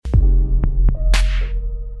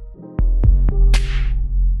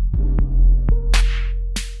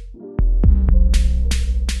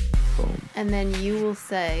and then you will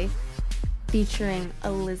say, featuring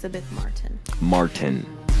Elizabeth Martin.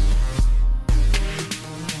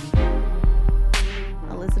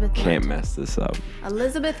 Elizabeth Can't Martin. mess this up.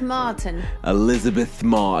 Elizabeth Martin. Elizabeth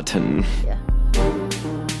Martin. Yeah.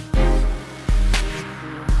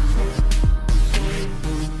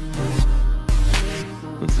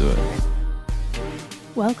 Let's do it.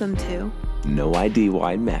 Welcome to No ID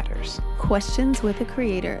Why It Matters. Questions with a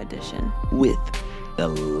Creator Edition. With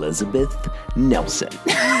Elizabeth Nelson.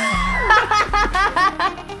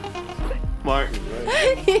 Martin,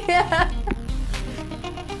 right? Yeah.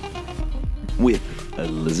 With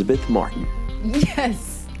Elizabeth Martin.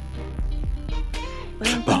 Yes.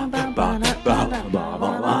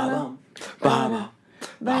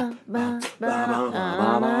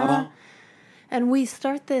 And we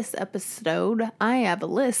start this episode. I have a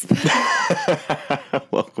lisp.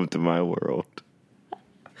 Welcome to my world.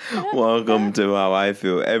 Welcome to how I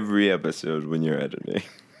feel every episode when you're editing.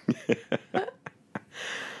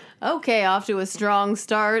 Okay, off to a strong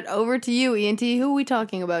start. Over to you, ENT. Who are we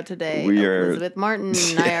talking about today? We are- Elizabeth Martin.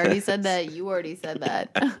 I already said that. You already said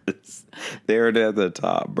that. They're at the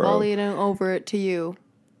top, bro. I'll lean over it to you.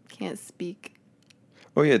 Can't speak.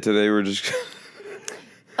 Oh yeah, today we're just...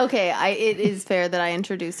 Okay, it is fair that I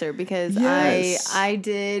introduce her because Yes. I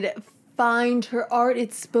did find her art.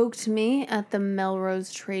 It spoke to me at the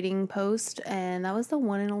Melrose Trading Post, and that was the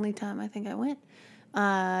one and only time I think I went.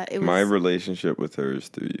 It was My relationship with her is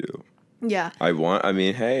through you. yeah.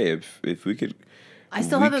 Hey, if we could... I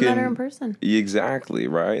still we haven't met her can- in person. Exactly,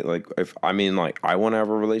 right? Like, I want to have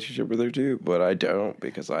a relationship with her too, but I don't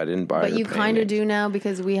because I didn't buy her But you kind of painting. do now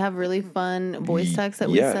because we have really fun voice texts that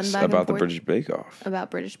we Yes, send back about and the forth British Bake Off. about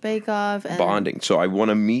British Bake Off and Bonding. So I want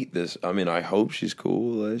to meet this. I hope she's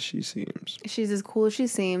cool as she seems. she's as cool as she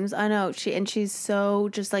seems. I know she's so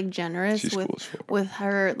just like generous She's with cool as fuck. with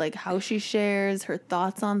her like how she shares her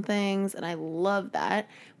thoughts on things, and I love that,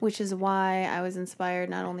 which is why I was inspired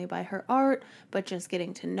not only by her art but just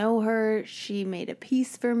getting to know her. She made a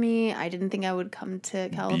piece for me. I didn't think I would come to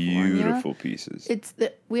California. Beautiful pieces.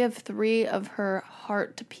 We have 3 of her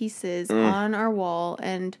heart pieces on our wall,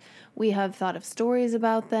 and we have thought of stories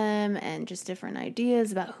about them and just different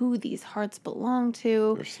ideas about who these hearts belong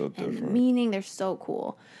to. They're so and the different. meaning. They're so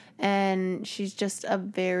cool. And she's just a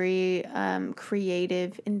very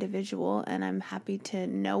creative individual, and I'm happy to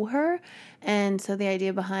know her. And so the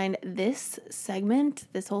idea behind this segment,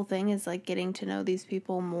 this whole thing, is like getting to know these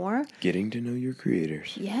people more. Getting to know your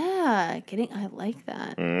creators. Yeah, I like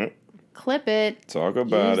that. Clip it. Talk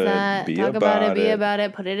about Use it. that. Be Talk about about it. Be it. about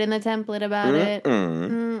it. Put it in the template about it.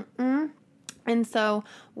 And so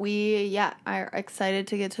we, are excited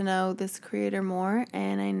to get to know this creator more.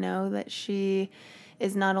 And I know that she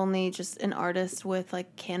is not only just an artist with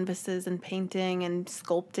like canvases and painting and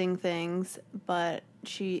sculpting things, but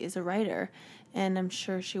she is a writer. And I'm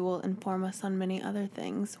sure she will inform us on many other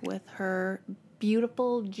things with her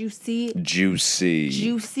beautiful, juicy insight.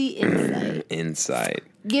 Insight.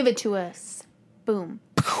 Give it to us. Boom.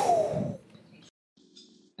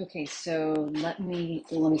 Okay, so let me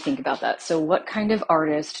think about that. So what kind of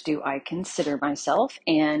artist do I consider myself,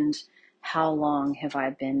 and how long have I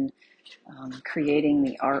been creating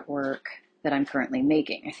the artwork that I'm currently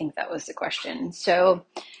making? I think that was the question. So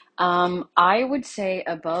I would say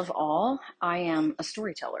above all, I am a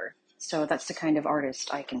storyteller. So that's the kind of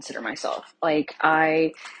artist I consider myself. Like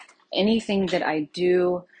anything that I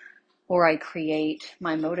do or I create,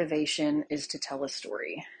 my motivation is to tell a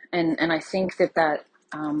story. And I think that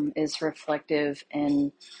is reflective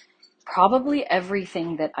in probably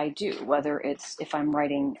everything that I do, whether it's if I'm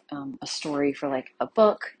writing a story for like a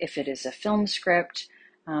book, if it is a film script,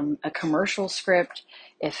 a commercial script,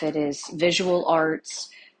 if it is visual arts,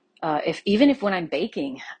 even if when I'm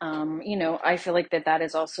baking, I feel like that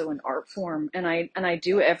is also an art form, and I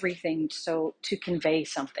do everything so to convey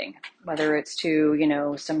something, whether it's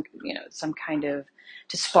to some kind of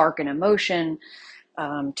to spark an emotion,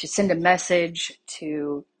 to send a message,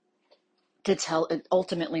 to tell.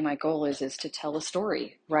 Ultimately, my goal is to tell a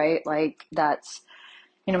story, right? Like that's.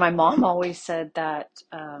 My mom always said that,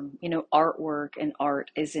 artwork and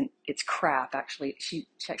art it's crap. Actually, she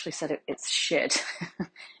actually said it's shit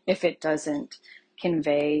if it doesn't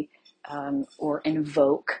convey or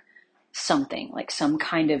invoke something, like some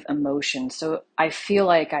kind of emotion. So I feel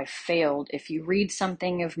like I failed if you read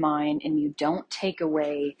something of mine and you don't take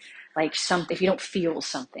away like something, if you don't feel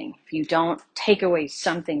something, if you don't take away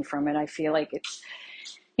something from it, I feel like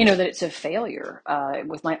that it's a failure.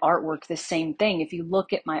 With my artwork, the same thing. If you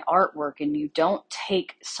look at my artwork and you don't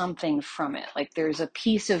take something from it, like there's a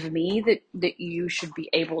piece of me that you should be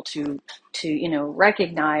able to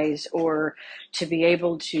recognize, or to be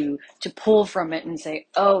able to pull from it and say,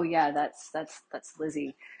 oh yeah, that's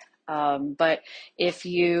Lizzie. But if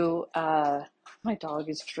you, my dog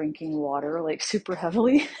is drinking water like super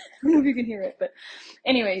heavily. I don't know if you can hear it, but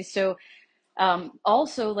anyway, so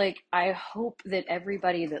also, like, I hope that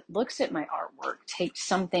everybody that looks at my artwork takes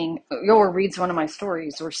something, or reads one of my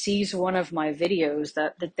stories, or sees one of my videos,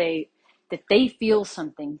 that they feel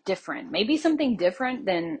something different, maybe something different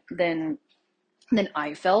than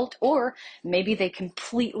I felt, or maybe they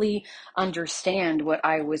completely understand what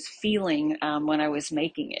I was feeling when I was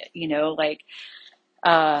making it. Like,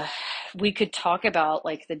 uh, we could talk about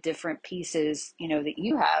like the different pieces, that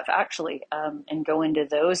you have actually, and go into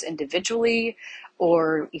those individually,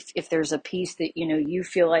 or if there's a piece that, you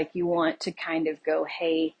feel like you want to kind of go,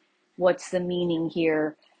 hey, what's the meaning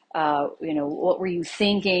here? What were you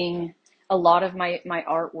thinking? A lot of my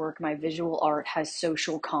artwork, my visual art, has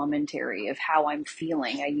social commentary of how I'm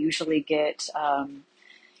feeling. I usually get,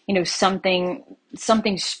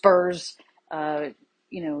 something spurs,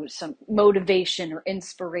 some motivation or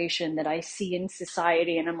inspiration that I see in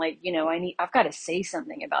society, and I'm like, I've got to say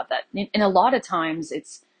something about that. And a lot of times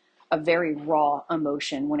it's a very raw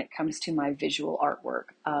emotion when it comes to my visual artwork.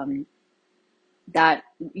 That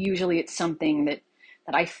usually it's something that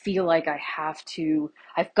I feel like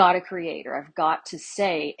I've got to create, or I've got to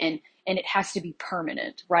say, and it has to be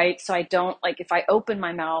permanent, right? So I don't, like, if I open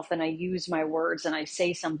my mouth and I use my words and I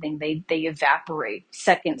say something, they evaporate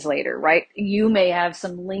seconds later, right? You may have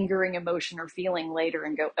some lingering emotion or feeling later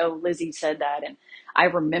and go, oh, Lizzie said that, and I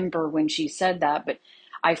remember when she said that, but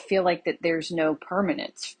I feel like that there's no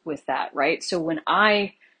permanence with that, right? So when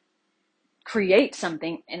I create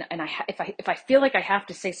something, and if I feel like I have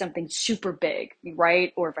to say something super big,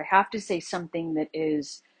 right, or if I have to say something that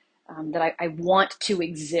is, that I want to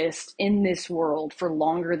exist in this world for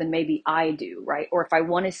longer than maybe I do, right, or if I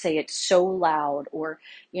want to say it so loud, or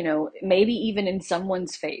maybe even in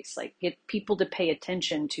someone's face, like get people to pay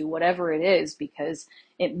attention to whatever it is because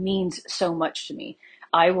it means so much to me,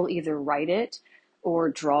 I will either write it or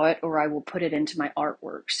draw it, or I will put it into my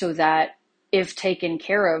artwork, so that if taken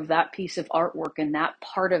care of, that piece of artwork and that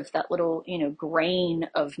part of that little, grain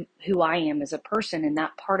of who I am as a person, and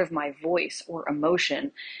that part of my voice or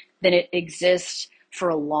emotion, then it exists for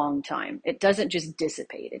a long time. It doesn't just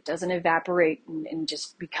dissipate. It doesn't evaporate and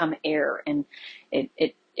just become air. And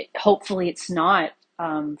it hopefully it's not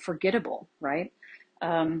forgettable, right?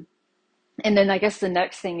 And then I guess the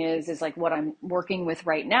next thing is like what I'm working with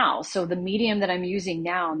right now. So the medium that I'm using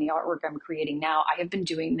now and the artwork I'm creating now, I have been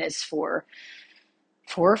doing this for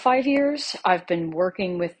 4 or 5 years. I've been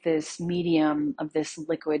working with this medium of this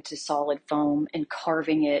liquid to solid foam and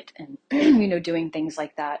carving it and, doing things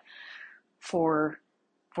like that for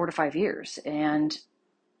 4 to 5 years. And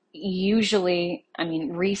usually, I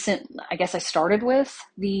guess I started with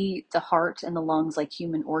the heart and the lungs, like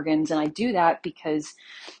human organs. And I do that because,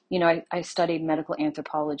 I studied medical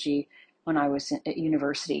anthropology when I was at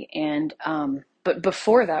university. And, but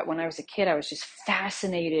before that, when I was a kid, I was just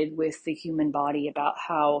fascinated with the human body, about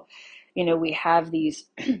how, we have these,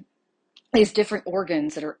 these different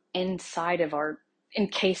organs that are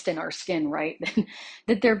encased in our skin, right?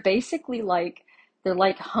 That they're basically like, they're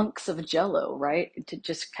like hunks of jello, right? To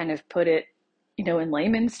just kind of put it, in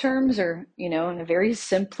layman's terms, or, in a very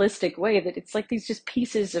simplistic way, that it's like these just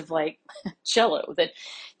pieces of like jello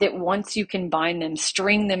that once you combine them,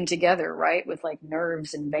 string them together, right? With like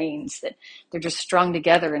nerves and veins, that they're just strung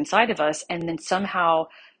together inside of us. And then somehow,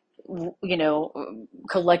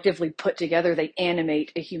 collectively put together, they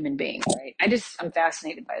animate a human being, right? I'm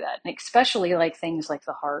fascinated by that. And especially like things like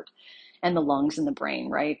the heart and the lungs and the brain,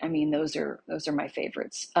 right? I mean, those are my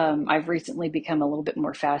favorites. I've recently become a little bit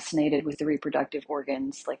more fascinated with the reproductive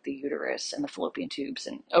organs, like the uterus and the fallopian tubes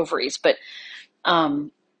and ovaries. But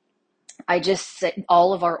I just say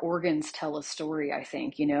all of our organs tell a story, I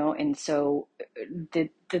think, and so the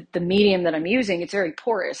medium that I'm using, it's very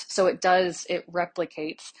porous. So it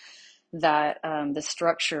replicates that, the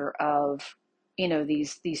structure of,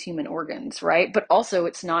 these human organs, right? But also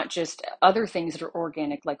it's not just other things that are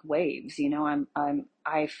organic, like waves,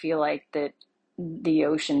 I feel like that the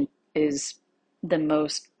ocean is the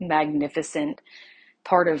most magnificent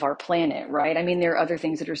part of our planet, right? I mean, there are other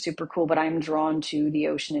things that are super cool, but I'm drawn to the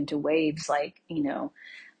ocean and to waves, like,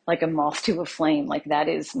 like a moth to a flame. Like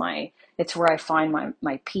it's where I find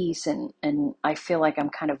my peace, and I feel like I'm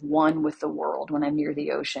kind of one with the world when I'm near the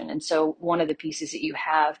ocean. And so one of the pieces that you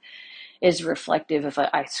have is reflective of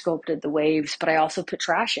I sculpted the waves, but I also put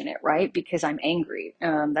trash in it, right? Because I'm angry.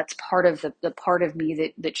 That's part of the part of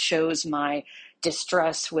me that shows my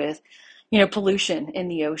distress with, pollution in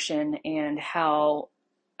the ocean, and how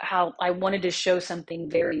I wanted to show something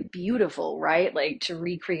very beautiful, right? Like to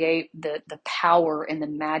recreate the power and the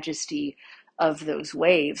majesty of those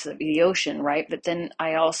waves of the ocean, right? But then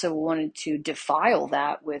I also wanted to defile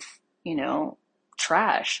that with,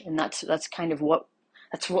 trash. And that's kind of what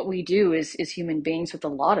we do as human beings with a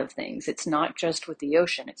lot of things. It's not just with the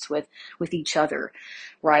ocean, it's with each other,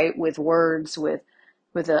 right? With words, with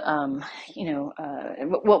what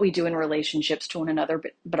we do in relationships to one another,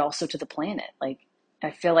 but also to the planet. Like,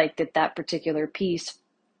 I feel like that particular piece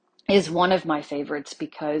is one of my favorites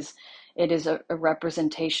because it is a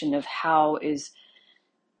representation of how as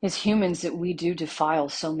humans that we do defile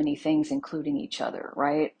so many things, including each other,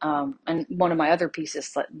 right? And one of my other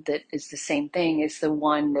pieces that is the same thing is the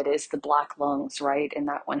one that is the black lungs, right? And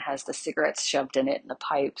that one has the cigarettes shoved in it and the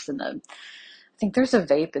pipes and I think there's a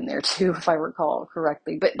vape in there too, if I recall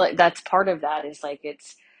correctly. But like that's part of that is like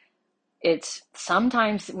it's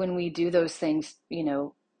sometimes when we do those things,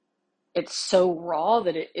 it's so raw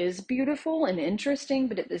that it is beautiful and interesting,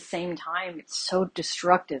 but at the same time, it's so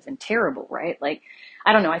destructive and terrible, right? Like,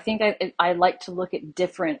 I don't know. I think I like to look at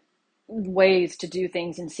different ways to do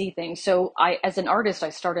things and see things. So as an artist, I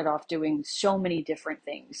started off doing so many different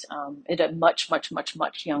things at a much, much, much,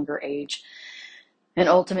 much younger age. And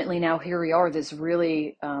ultimately now here we are, this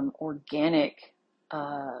really organic,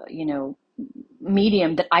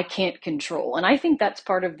 medium that I can't control. And I think that's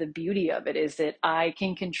part of the beauty of it is that I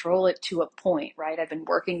can control it to a point, right? I've been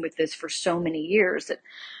working with this for so many years that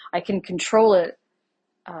I can control it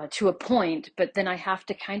to a point, but then I have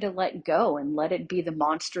to kind of let go and let it be the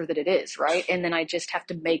monster that it is, right? And then I just have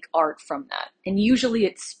to make art from that. And usually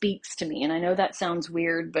it speaks to me. And I know that sounds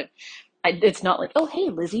weird, but it's not like, oh, hey,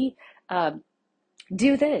 Lizzie,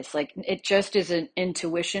 do this. Like, it just is an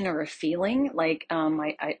intuition or a feeling. Like,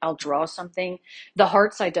 I'll draw something. The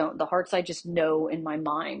hearts I just know in my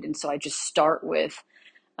mind. And so I just start with,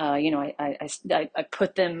 I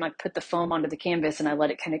put the foam onto the canvas and I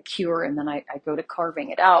let it kind of cure. And then I go to carving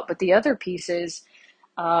it out. But the other pieces,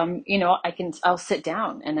 I'll sit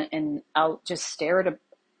down and I'll just stare at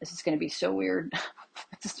this is going to be so weird.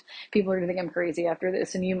 People are going to think I'm crazy after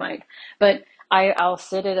this, and you might, but I'll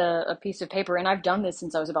sit at a piece of paper, and I've done this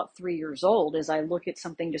since I was about 3 years old, is I look at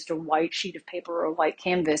something, just a white sheet of paper or a white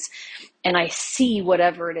canvas, and I see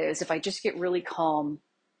whatever it is. If I just get really calm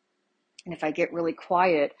and if I get really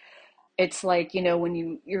quiet, it's like,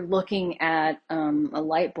 when you're looking at a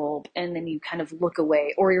light bulb and then you kind of look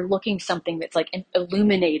away, or you're looking something that's like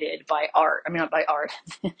illuminated by art. I mean, not by art,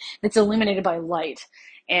 it's illuminated by light.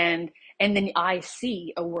 And then I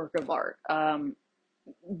see a work of art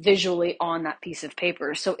visually on that piece of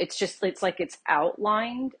paper. So it's like it's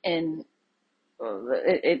outlined and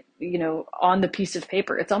on the piece of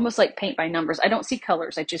paper. It's almost like paint by numbers. I don't see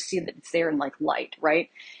colors. I just see that it's there in like light, right?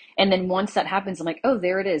 And then once that happens, I'm like, oh,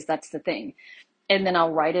 there it is. That's the thing. And then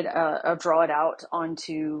I'll I'll draw it out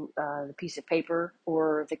onto the piece of paper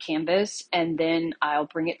or the canvas, and then I'll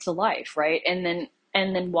bring it to life, right? And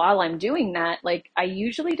then while I'm doing that, like, I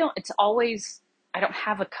usually I don't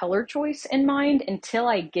have a color choice in mind until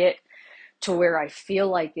I get to where I feel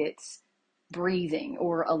like it's breathing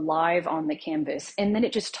or alive on the canvas. And then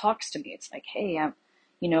it just talks to me. It's like, hey,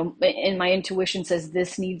 and my intuition says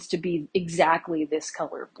this needs to be exactly this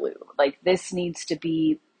color blue. Like, this needs to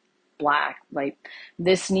be black. Like,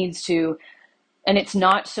 this needs to, and it's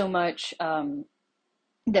not so much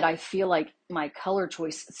that I feel like my color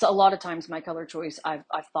choice. So a lot of times my color choice I've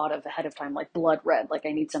thought of ahead of time, like blood red. Like,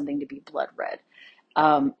 I need something to be blood red.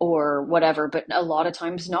 Or whatever, but a lot of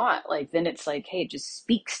times not. Like, then it's like, hey, it just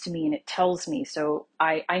speaks to me and it tells me. So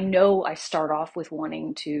I know I start off with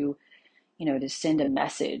wanting to, to send a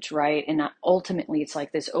message, right? And ultimately it's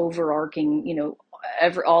like this overarching,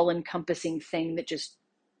 all encompassing thing that just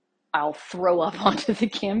I'll throw up onto the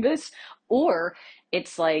canvas. Or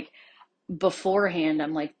it's like beforehand,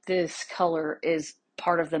 I'm like, this color is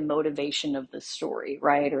part of the motivation of the story,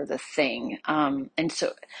 right? Or the thing. And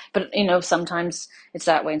so, but sometimes it's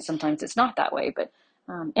that way and sometimes it's not that way. But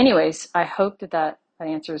anyways, I hope that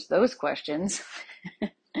answers those questions.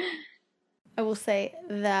 I will say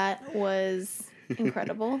that was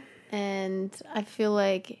incredible. And I feel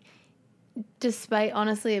like, despite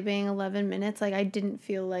honestly it being 11 minutes, like, I didn't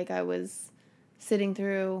feel like I was sitting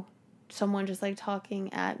through someone just like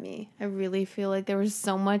talking at me. I really feel like there was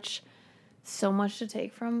so much so much to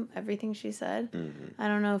take from everything she said. I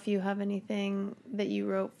don't know if you have anything that you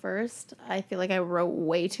wrote first. I feel like I wrote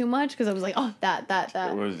way too much because I was like, oh, that.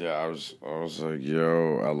 It was, I was like,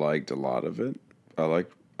 yo, I liked a lot of it. I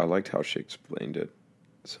liked how she explained it.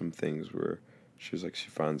 Some things where she was like, she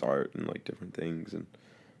finds art in like different things, and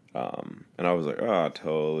I was like, oh, I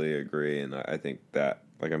totally agree. And I think that,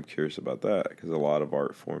 like, I'm curious about that because a lot of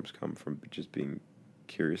art forms come from just being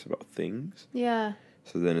curious about things. Yeah.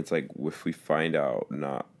 So then it's like, if we find out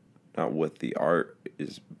not what the art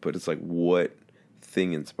is, but it's like what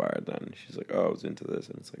thing inspired that. And she's like, oh, I was into this.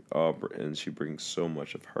 And it's like, oh, and she brings so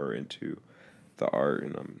much of her into the art.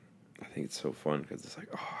 And I think it's so fun because it's like,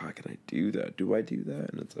 oh, how can I do that? Do I do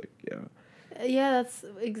that? And it's like, yeah. Yeah, that's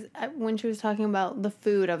when she was talking about the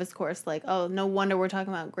food. I was, of course, like, oh, no wonder we're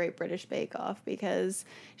talking about Great British Bake Off, because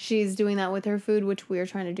she's doing that with her food, which we are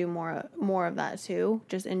trying to do more of that too.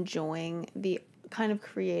 Just enjoying the kind of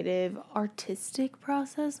creative, artistic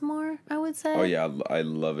process more, I would say. Oh yeah, I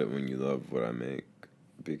love it when you love what I make,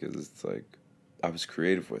 because it's like I was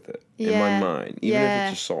creative with it in my mind. Even if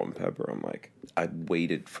it's just salt and pepper, I'm like, I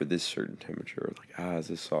waited for this certain temperature. Like, is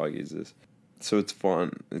this soggy? Is this? So it's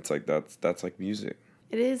fun. It's like that's like music.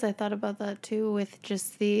 It is. I thought about that too, with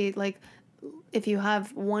just the, like, if you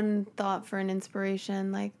have one thought for an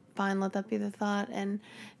inspiration, like, fine, let that be the thought. And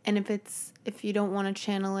if you don't want to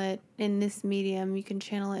channel it in this medium, you can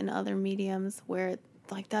channel it in other mediums where,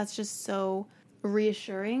 like, that's just so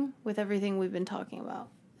reassuring with everything we've been talking about.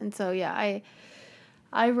 And so, yeah,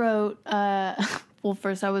 I wrote, well,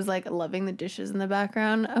 first I was like loving the dishes in the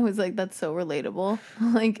background. I was like, that's so relatable.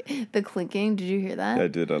 Like the clinking. Did you hear that? I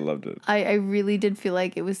did. I loved it. I really did feel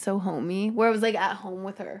like it was so homey, where I was like at home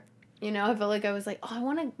with her. You know, I felt like I was like, oh, I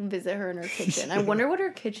want to visit her in her kitchen. I wonder what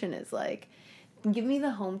her kitchen is like. Give me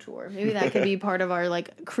the home tour. Maybe that could be part of our,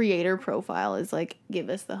 like, creator profile, is like, give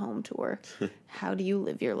us the home tour. How do you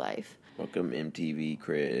live your life? Welcome, MTV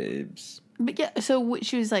Cribs. But yeah, so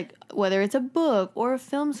she was like, whether it's a book or a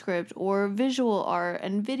film script or visual art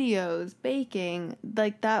and videos, baking,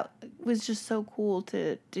 like, that was just so cool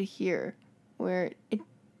to hear, where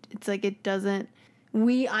it's like, it doesn't,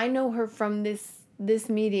 I know her from this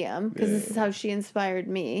medium, because this is how she inspired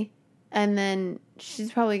me, and then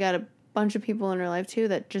she's probably got a bunch of people in her life too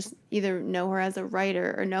that just either know her as a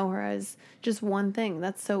writer or know her as just one thing.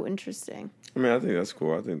 That's so interesting. I mean, I think that's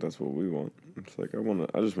cool. I think that's what we want. It's like, I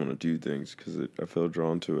just want to do things because I feel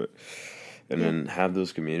drawn to it, and then have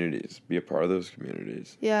those communities, be a part of those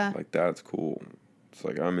communities. Yeah, like, that's cool. It's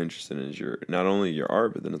like, I'm interested in not only your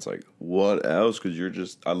art, but then it's like, what else?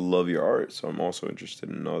 Because I love your art, so I'm also interested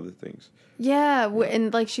in other things. Yeah,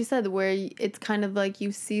 and like she said, where it's kind of like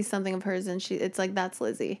you see something of hers, and it's like, that's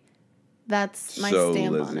Lizzie. That's my stamp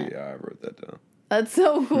Lizzie. on it. Yeah, I wrote that down. That's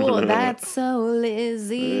so cool. That's so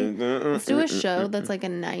Lizzie. Let's do a show that's like a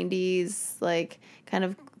 90s, like, kind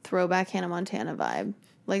of throwback Hannah Montana vibe.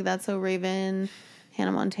 Like, That's So Raven,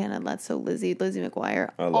 Hannah Montana, That's So Lizzie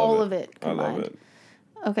McGuire. All of it combined. I love it.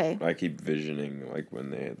 Okay. I keep visioning, like, when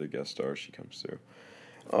the guest star, she comes through.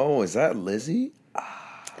 Oh, is that Lizzie?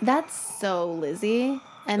 That's so Lizzie.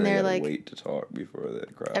 And they're like, wait to talk before the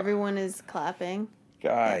crowd. Everyone is clapping.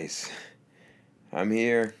 Guys, I'm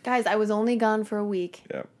here. Guys, I was only gone for a week.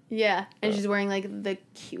 Yep. Yeah. And she's wearing, like, the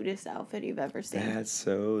cutest outfit you've ever seen. That's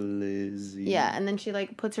so Lizzie. Yeah, and then she,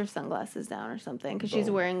 like, puts her sunglasses down or something, because she's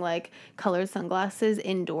wearing, like, colored sunglasses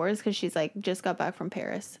indoors, because she's, like, just got back from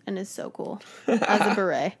Paris and is so cool. As a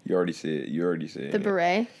beret. You already see it. The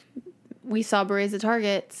beret. We saw berets at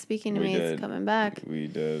Target. Speaking to me, it's coming back. We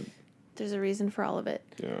did. There's a reason for all of it.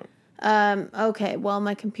 Yeah. Okay, well,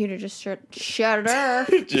 my computer just shattered.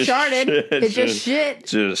 It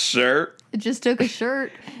just took a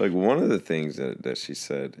shirt. Like, one of the things that she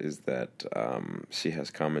said is that she has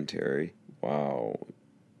commentary. Wow.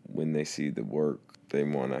 When they see the work, they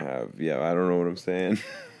want to have, I don't know what I'm saying.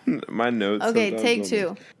 My notes. Okay, take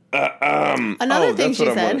two. Another thing she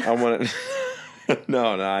said. I want to.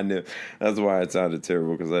 No, I knew. That's why it sounded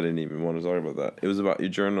terrible, because I didn't even want to talk about that. It was about your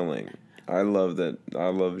journaling. I love that. I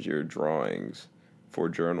love your drawings for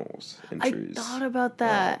journals entries. I thought about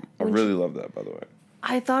that. I really love that, by the way.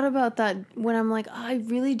 I thought about that when I'm like, I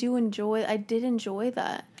really do enjoy. I did enjoy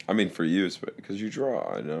that. I mean, for you, because you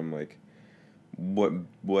draw, and I'm like,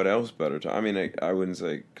 what else better to? I mean, I wouldn't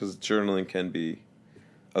say, because journaling can be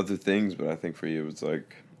other things, but I think for you, it's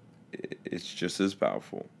like, it's just as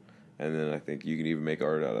powerful. And then I think you can even make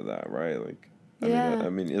art out of that, right? Like, I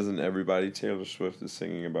mean, isn't everybody Taylor Swift is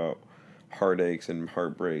singing about heartaches and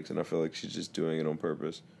heartbreaks, and I feel like she's just doing it on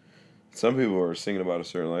purpose. Some people are singing about a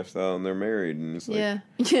certain lifestyle and they're married, and it's like,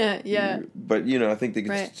 yeah. But I think they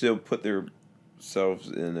can still put their themselves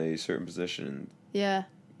in a certain position. Yeah.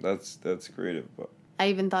 That's creative. But I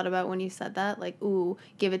even thought about when you said that, like, ooh,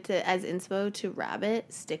 give it to as inspo to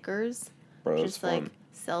Rabbit stickers. bro, that's Just fun. like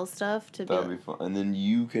sell stuff to That'd be fun. And then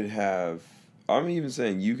you could have. I'm even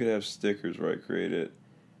saying you could have stickers, right? Create it,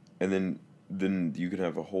 and then you could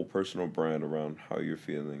have a whole personal brand around how you're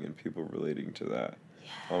feeling and people relating to that. Yeah.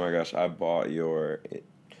 Oh my gosh, I bought your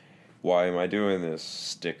 "Why am I doing this?"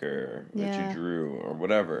 sticker that you drew or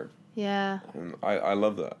whatever. Yeah. And I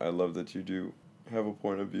love that. I love that you do have a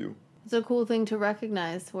point of view. It's a cool thing to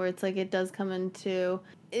recognize where it's like it does come into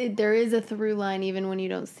there is a through line even when you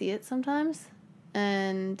don't see it sometimes,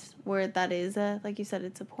 and where that is like you said,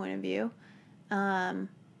 it's a point of view.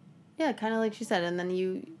 Yeah, kind of like she said, and then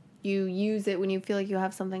you use it when you feel like you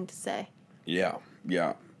have something to say. Yeah.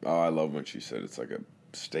 Oh, I love when she said it's like a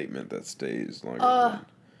statement that stays longer than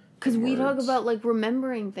because we talk words. about like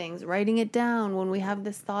remembering things, writing it down when we have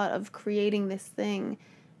this thought of creating this thing,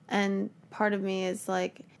 and part of me is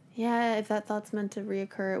like, yeah, if that thought's meant to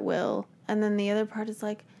reoccur, it will. And then the other part is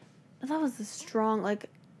like, that was a strong, like,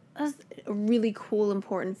 that's a really cool,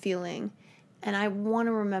 important feeling. And I want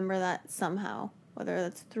to remember that somehow, whether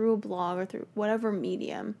that's through a blog or through whatever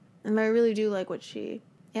medium. And I really do like what she,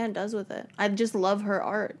 does with it. I just love her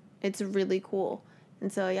art. It's really cool.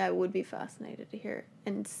 And so, yeah, I would be fascinated to hear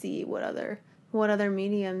and see what other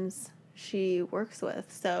mediums she works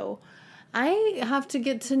with. So I have to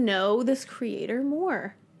get to know this creator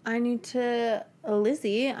more. I need to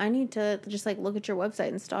just like look at your website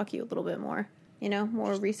and stalk you a little bit more.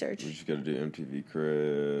 More research. We just gotta do MTV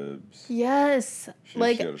Cribs. Yes. She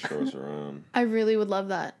like, just gotta show us around. I really would love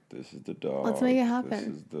that. This is the dog. Let's make it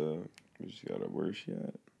happen. We just gotta, where is she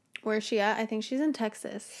at? Where is she at? I think she's in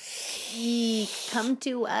Texas. Eek, come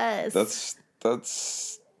to us.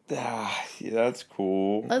 That's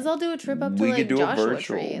cool. Let's all do a trip up to we could do Joshua a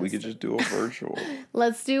virtual. Tree. We could just do a virtual.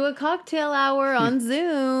 Let's do a cocktail hour on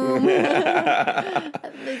Zoom.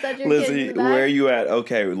 Is that your Lizzie, where are you at?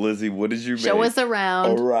 Okay, Lizzie, what did you make? Show us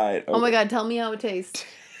around. All right. Okay. Oh my God, tell me how it tastes.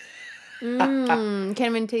 Can't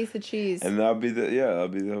even taste the cheese. And that'll be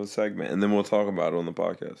the whole segment. And then we'll talk about it on the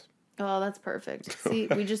podcast. Oh, that's perfect. See,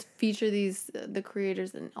 we just feature the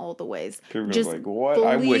creators in all the ways. People just are like, what?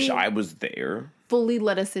 I wish I was there. Fully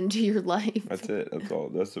let us into your life. That's it. That's all.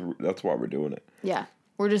 That's why we're doing it. Yeah.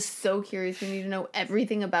 We're just so curious. We need to know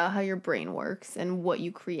everything about how your brain works and what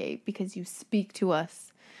you create because you speak to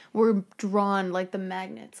us. We're drawn like the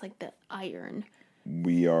magnets, like the iron.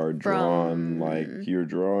 We are drawn like your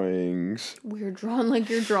drawings. We're drawn like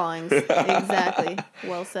your drawings. Exactly.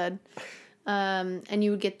 Well said. And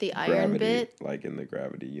you would get the iron bit. Like in the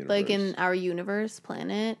Gravity universe. Like in our universe,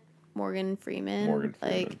 planet, Morgan Freeman.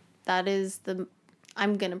 Like, that is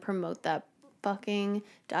I'm going to promote that fucking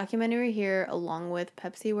documentary here along with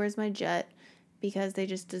Pepsi Where's My Jet because they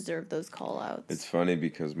just deserve those call outs. It's funny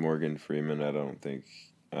because Morgan Freeman, I don't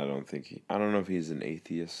know if he's an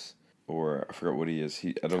atheist or I forgot what he is.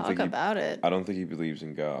 I don't think he believes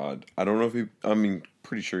in God. I don't know if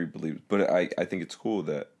pretty sure he believes, but I think it's cool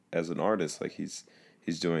that as an artist, like he's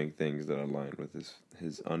doing things that align with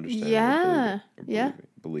his understanding.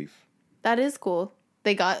 Belief. That is cool.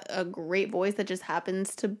 They got a great voice that just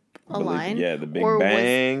happens to align. Yeah, the Big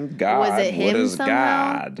Bang. God. Was it him what is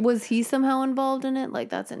somehow? God? Was he somehow involved in it? Like,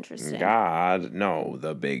 that's interesting. God. No,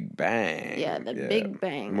 the Big Bang. Yeah, Big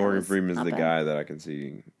Bang. Morgan Freeman's the guy that I can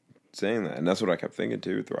see saying that. And that's what I kept thinking,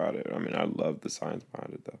 too, throughout it. I mean, I love the science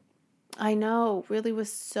behind it, though. I know. Really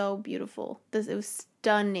was so beautiful. It was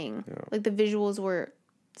stunning. Yeah. Like, the visuals were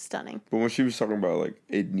stunning. But when she was talking about, like,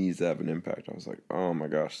 it needs to have an impact, I was like, oh, my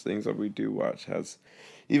gosh, things that we do watch has...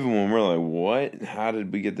 Even when we're like, what? How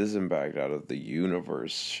did we get this impact out of the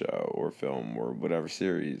universe show or film or whatever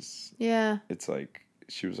series? Yeah. It's like,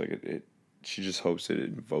 she was like, she just hopes it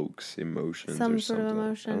invokes emotions Some or sort something. of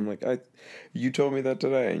emotion. And I'm like, you told me that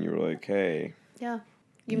today, and you were like, hey. Yeah.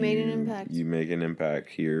 You made an impact. You make an impact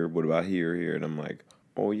here. What about here? And I'm like,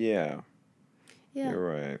 oh, yeah. Yeah. You're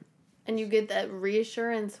right. And you get that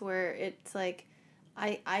reassurance where it's like,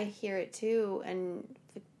 I hear it too, and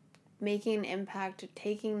making an impact,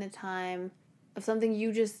 taking the time of something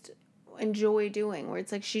you just enjoy doing, where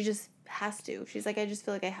it's like she just has to. She's like, I just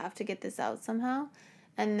feel like I have to get this out somehow.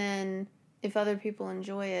 And then if other people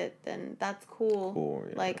enjoy it, then that's cool.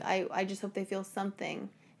 Yeah. Like, I just hope they feel something.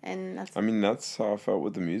 And that's how I felt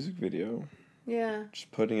with the music video. Yeah.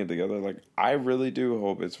 Just putting it together. Like, I really do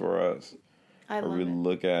hope it's for us. I love it.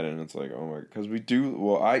 Look at it and it's like, oh my, because we do.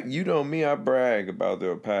 Well, you know me, I brag about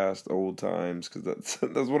the past old times because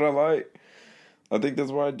that's what I like. I think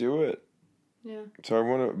that's why I do it. Yeah. So I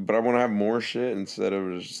want to have more shit instead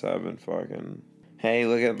of just having fucking Hey,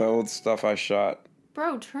 look at the old stuff I shot.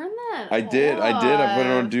 Bro, turn that I did. I put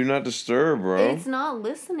it on Do Not Disturb, bro. It's not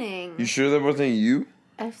listening. You sure that wasn't you?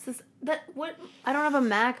 What? I don't have a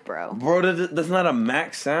Mac, bro. Bro, that's not a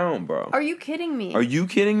Mac sound, bro. Are you kidding me? Are you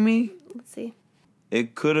kidding me? Let's see.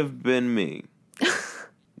 It could have been me.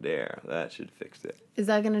 There, that should fix it. Is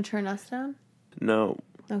that going to turn us down? No.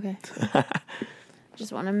 Okay.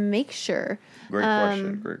 Just want to make sure. Great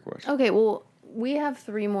question. Okay, well, we have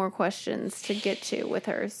 3 more questions to get to with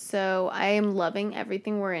her. So I am loving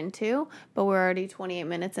everything we're into, but we're already 28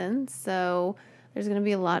 minutes in. So there's going to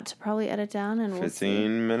be a lot to probably edit down. And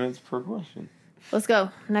 15 minutes per question. Let's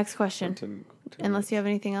go. Next question. 10 Unless you have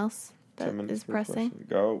anything else that is pressing. Question.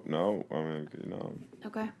 Go. No. I mean, no.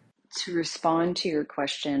 Okay. To respond to your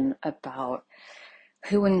question about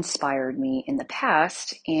who inspired me in the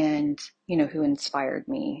past and, who inspired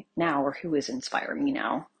me now, or who is inspiring me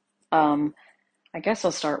now. I guess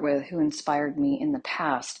I'll start with who inspired me in the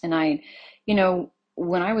past. And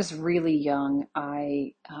when I was really young,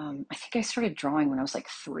 I think I started drawing when I was like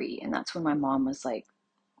 3. And that's when my mom was like,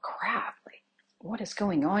 crap, like, what is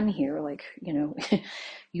going on here? Like,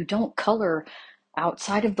 you don't color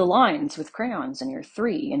outside of the lines with crayons and you're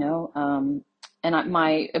 3, and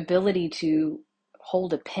my ability to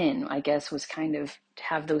hold a pen, I guess, was kind of to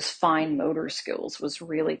have those fine motor skills was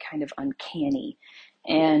really kind of uncanny.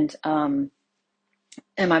 And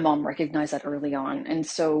my mom recognized that early on. And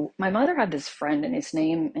so my mother had this friend, and his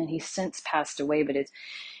name, and he's since passed away, but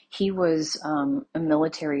he was a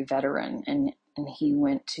military veteran, and he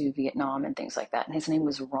went to Vietnam and things like that. And his name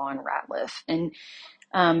was Ron Ratliff. And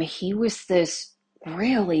he was this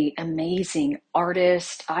really amazing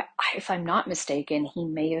artist. If I'm not mistaken, he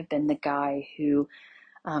may have been the guy who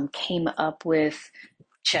came up with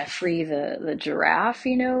Jeffrey the giraffe,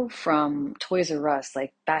 from Toys R Us,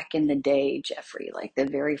 like back in the day, Jeffrey, like the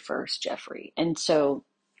very first Jeffrey. And so,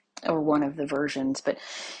 or one of the versions, but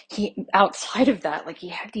he, outside of that, like he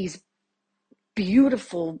had these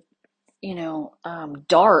beautiful,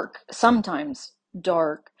 sometimes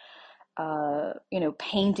dark,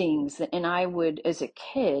 paintings. And I would, as a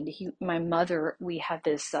kid, my mother, we had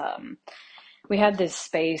this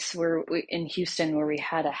space in Houston where we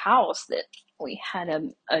had a house that we had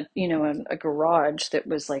a garage that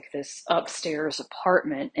was like this upstairs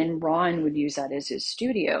apartment, and Ron would use that as his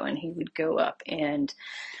studio, and he would go up and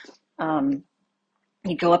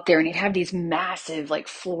he'd go up there and he'd have these massive, like,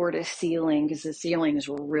 floor to ceiling, because the ceilings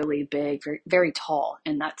were really big, very, very tall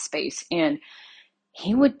in that space. And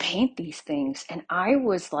he would paint these things, and I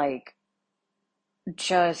was like,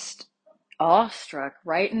 just awestruck,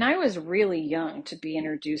 right? And I was really young to be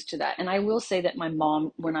introduced to that. And I will say that my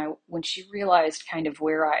mom, when she realized kind of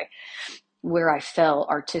where I fell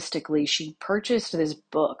artistically, she purchased this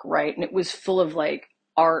book, right? And it was full of like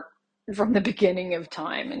art from the beginning of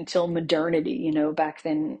time until modernity, back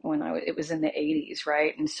then when it was in the 80s,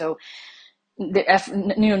 right? And so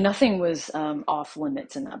nothing was off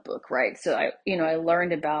limits in that book, right? So I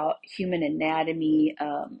learned about human anatomy,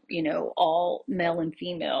 all male and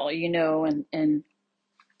female, and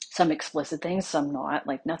some explicit things, some not,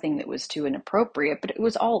 like nothing that was too inappropriate, but it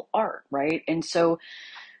was all art, right? And so,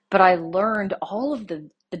 but I learned all of the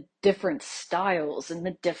different styles and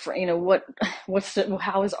the different,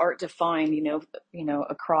 how is art defined,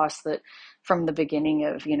 across from the beginning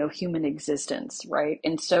of, human existence, right?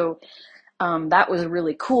 And so, that was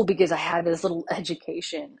really cool because I had this little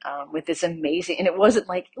education with this amazing, and it wasn't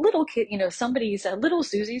like little kid, somebody's little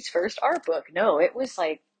Susie's first art book. No, it was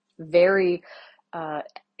like very,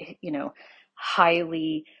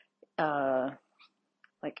 highly,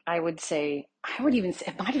 like I would even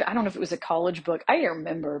say, I don't know if it was a college book, I don't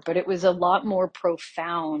remember, but it was a lot more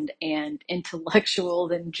profound and intellectual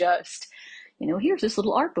than just, here's this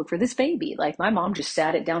little art book for this baby. Like my mom just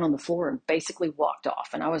sat it down on the floor and basically walked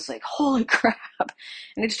off. And I was like, holy crap.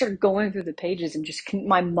 And I just started going through the pages and just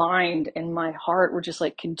my mind and my heart were just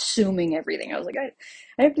like consuming everything. I was like, I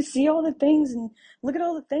have to see all the things and look at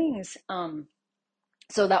all the things.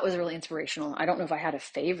 So that was really inspirational. I don't know if I had a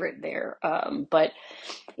favorite there. But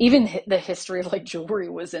even the history of like jewelry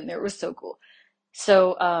was in there. It was so cool.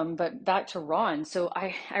 So, but back to Ron. So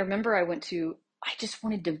I remember I just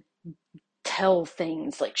wanted to tell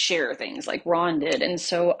things, like share things like Ron did. And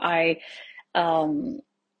so I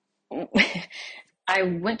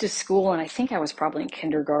went to school, and I think I was probably in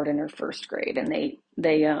kindergarten or first grade, and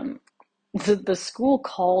the school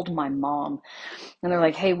called my mom, and they're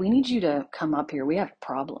like, hey, we need you to come up here. We have a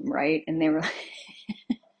problem, right? And they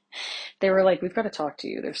were like, we've got to talk to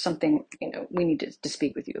you. There's something, we need to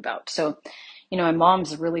speak with you about. So, my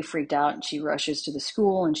mom's really freaked out, and she rushes to the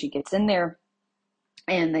school, and she gets in there.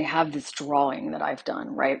 and they have this drawing that I've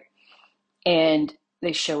done, right? And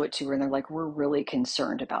they show it to her and they're like, we're really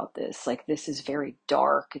concerned about this. Like, this is very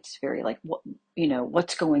dark. It's very like, what,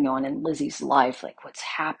 what's going on in Lizzie's life? Like, what's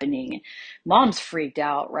happening? And mom's freaked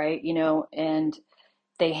out, right? And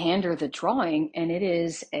they hand her the drawing and it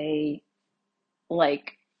is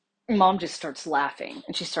like, mom just starts laughing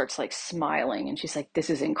and she starts like smiling and she's like, this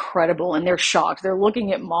is incredible. And they're shocked. They're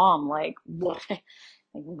looking at mom like, what? Like,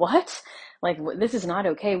 what? Like, this is not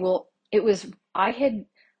okay. Well, I had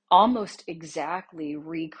almost exactly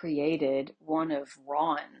recreated one of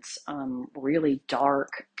Ron's really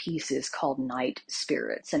dark pieces called Night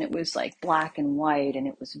Spirits. And it was like black and white and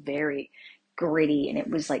it was very gritty and it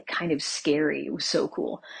was like kind of scary. It was so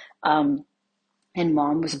cool. And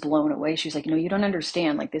mom was blown away. She was like, no, you don't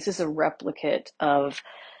understand. Like, this is a replicate of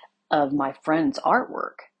my friend's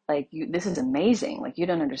artwork. Like, this is amazing. Like, you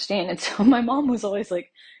don't understand. And so my mom was always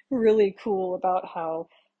like really cool about how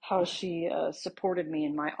she supported me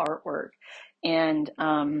in my artwork, and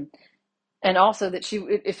also that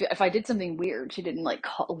if I did something weird, she didn't like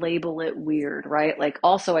label it weird, right? Like,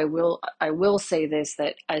 also I will say this,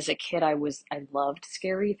 that as a kid I loved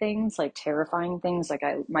scary things, like terrifying things. Like,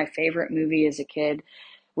 my favorite movie as a kid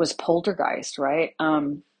was Poltergeist, right?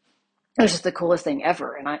 It was just the coolest thing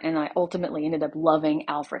ever, and I ultimately ended up loving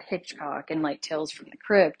Alfred Hitchcock and like Tales from the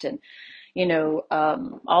Crypt and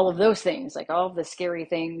all of those things, like all of the scary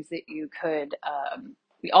things that you could,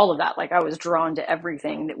 all of that. Like, I was drawn to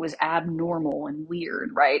everything that was abnormal and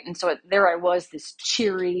weird, right? And so there I was, this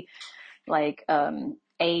cheery, like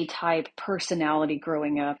A-type personality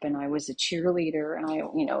growing up, and I was a cheerleader, and I,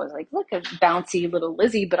 was like, look, a bouncy little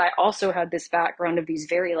Lizzie, but I also had this background of these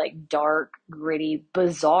very like dark, gritty,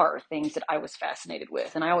 bizarre things that I was fascinated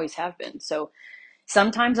with, and I always have been. So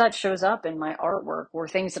sometimes that shows up in my artwork or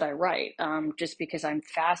things that I write, just because I'm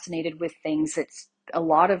fascinated with things that a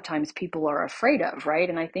lot of times people are afraid of, right?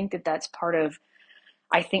 And I think that that's part of,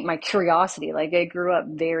 I think, my curiosity. Like, I grew up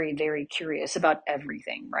very, very curious about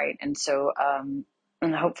everything, right? And so,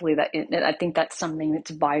 and hopefully I think that's something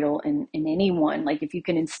that's vital in anyone. Like, if you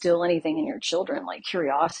can instill anything in your children, like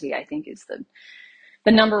curiosity, I think is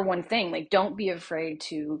the number one thing. Like, don't be afraid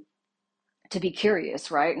to be curious,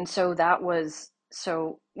 right? And so that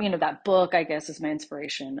book, I guess, is my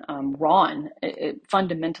inspiration. Ron, it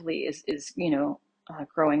fundamentally is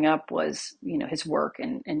growing up was, his work,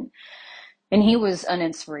 and he was an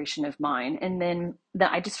inspiration of mine. And then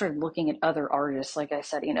I just started looking at other artists, like I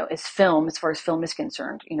said, as far as film is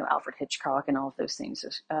concerned, Alfred Hitchcock and all of those things,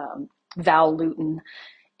 Val Lewton,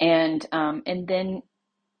 and then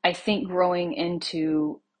I think growing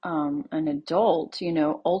into an adult,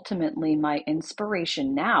 ultimately my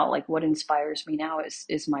inspiration now, like what inspires me now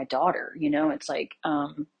is my daughter. It's like,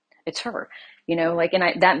 it's her, like,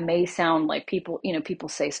 and that may sound like people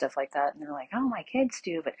say stuff like that and they're like, oh, my kids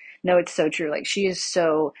do, but no, it's so true. Like, she is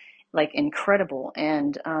so like incredible.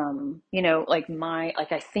 And,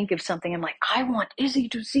 like I think of something, I'm like, I want Izzy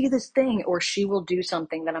to see this thing, or she will do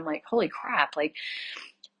something that I'm like, holy crap, like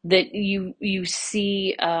that you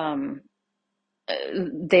see,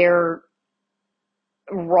 their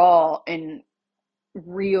raw and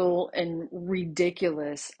real and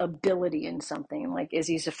ridiculous ability in something. Like,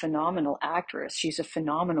 Izzy's a phenomenal actress. She's a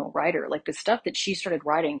phenomenal writer. Like, the stuff that she started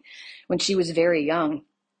writing when she was very young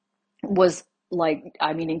was like,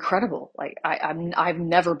 I mean, incredible. Like, I've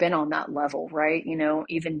never been on that level, right?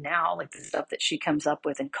 Even now, like the stuff that she comes up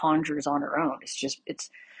with and conjures on her own, it's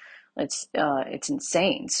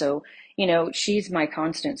insane. So, she's my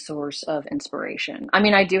constant source of inspiration. I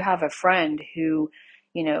mean, I do have a friend who,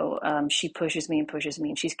 she pushes me and pushes me,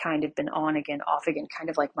 and she's kind of been on again, off again, kind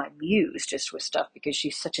of like my muse, just with stuff, because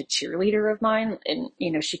she's such a cheerleader of mine, and,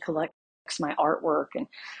 she collects my artwork, and,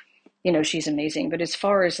 she's amazing. But as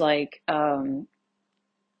far as like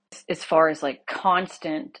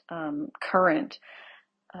constant, current,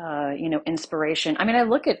 inspiration. I mean,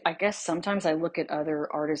 I guess sometimes I look at other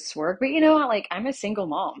artists' work, but like, I'm a single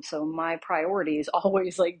mom, so my priority is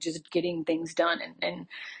always like just getting things done and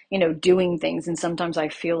doing things. And sometimes I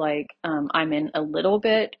feel like, I'm in a little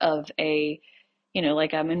bit of a,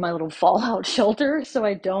 like I'm in my little fallout shelter. So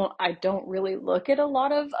I don't really look at a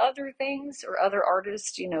lot of other things or other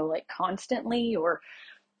artists, like constantly or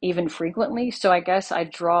even frequently. So I guess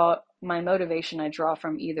my motivation I draw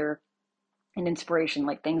from either an inspiration,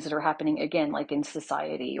 like things that are happening again, like in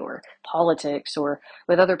society or politics or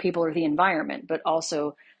with other people or the environment, but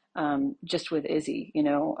also, just with Izzy,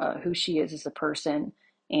 who she is as a person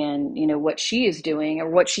and, what she is doing or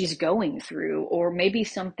what she's going through, or maybe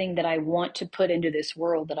something that I want to put into this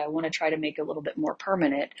world that I want to try to make a little bit more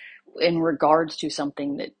permanent in regards to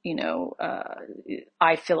something that,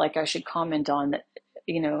 I feel like I should comment on that,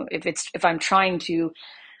 if I'm trying to,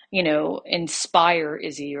 inspire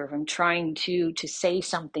Izzy, or if I'm trying to say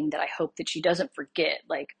something that I hope that she doesn't forget,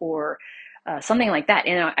 like, or something like that.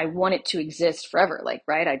 And I want it to exist forever, like,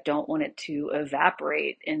 right. I don't want it to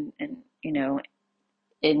evaporate and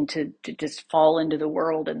to just fall into the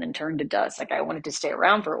world and then turn to dust. Like, I want it to stay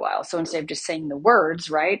around for a while. So instead of just saying the words,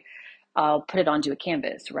 right, I'll put it onto a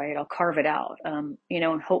canvas, right? I'll carve it out, and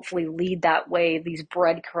hopefully lead that way, these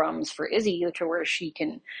breadcrumbs for Izzy, to where she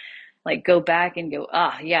can like go back and go,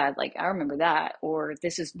 yeah, like I remember that, or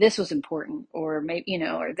this was important, or maybe,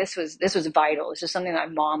 or this was vital. It's just something that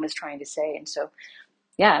my mom is trying to say. And so,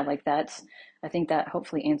 yeah, like I think that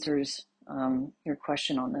hopefully answers your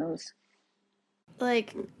question on those.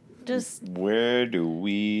 Like, just where do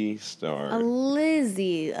we start? A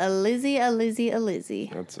Lizzie.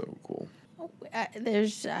 That's so cool.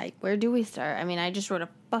 There's like, where do we start? I mean, I just wrote a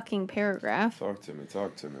fucking paragraph. Talk to me.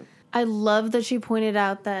 I love that she pointed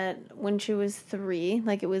out that when she was 3,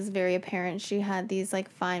 like, it was very apparent she had these like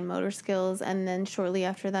fine motor skills, and then shortly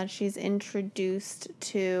after that she's introduced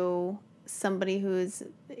to somebody who's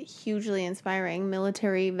hugely inspiring,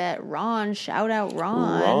 military vet Ron. Shout out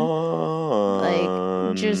Ron.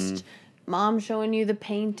 Like, just mom showing you the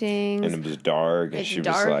paintings, and it was dark, and she was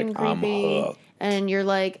like, I'm hooked. And you're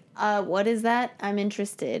like, what is that? I'm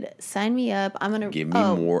interested. Sign me up. I'm gonna give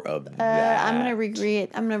me more of that. I'm gonna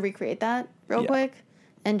recreate that real quick,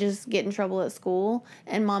 and just get in trouble at school.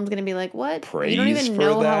 And mom's gonna be like, "What? Praise you don't even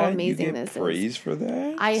know that? how amazing this praise is." For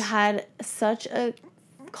that? I had such a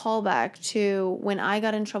callback to when I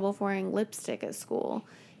got in trouble for wearing lipstick at school.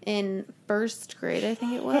 In first grade, I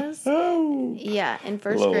think it was. Yeah, in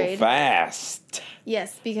first grade. Fast.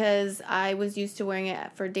 Yes, because I was used to wearing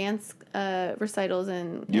it for dance recitals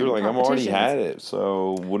and you were like, I'm already had it,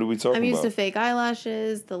 so what are we talking about? I'm used to fake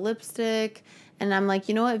eyelashes, the lipstick, and I'm like,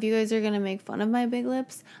 you know what? If you guys are going to make fun of my big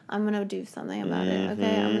lips, I'm going to do something about it,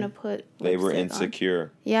 okay? I'm going to put They were insecure. On.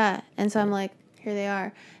 Yeah, and so I'm like, here they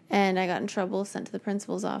are. And I got in trouble, sent to the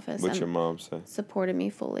principal's office. What's your mom say? Supported me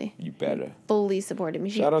fully. You better. Fully supported me.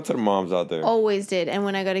 Shout out to the moms out there. Always did. And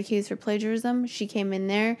when I got accused for plagiarism, she came in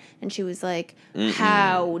there and she was like,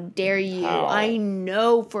 how dare you? How? I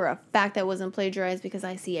know for a fact that wasn't plagiarized because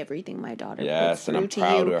I see everything my daughter puts through to you. Yes, and I'm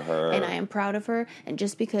proud of her. And I am proud of her. And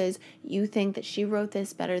just because you think that she wrote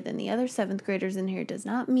this better than the other 7th graders in here does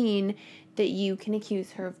not mean that you can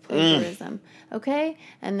accuse her of plagiarism. Okay?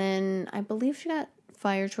 And then I believe she got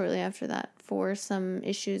fired shortly after that for some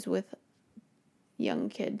issues with young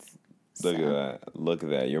kids. Look at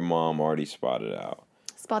that. Your mom already spotted out.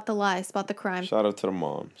 Spot the lie. Spot the crime. Shout out to the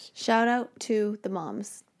moms. Shout out to the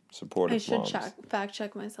moms. Supportive moms. I should fact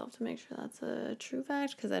check myself to make sure that's a true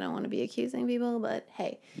fact, because I don't want to be accusing people, but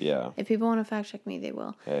hey. Yeah. If people want to fact check me, they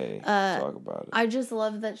will. Hey, talk about it. I just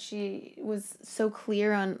love that she was so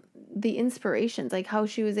clear on the inspirations, like how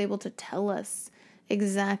she was able to tell us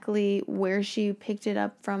exactly where she picked it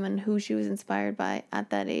up from and who she was inspired by at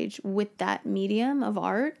that age with that medium of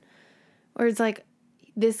art. Or it's like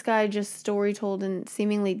this guy just story told in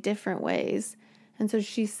seemingly different ways. And so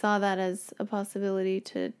she saw that as a possibility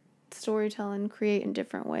to storytell and create in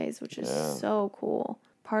different ways, which is so cool.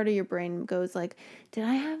 Part of your brain goes like, did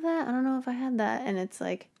I have that? I don't know if I had that. And it's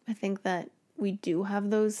like, I think that we do have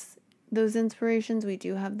those inspirations. We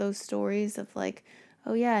do have those stories of like,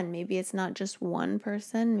 oh yeah, and maybe it's not just one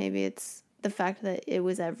person. Maybe it's the fact that it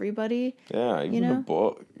was everybody. Yeah, even a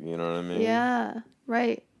book. You know what I mean? Yeah,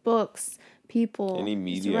 right. Books, people, any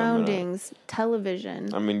medium, surroundings,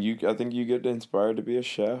 television. I mean, I think you get inspired to be a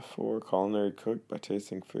chef or a culinary cook by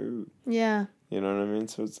tasting food. Yeah. You know what I mean?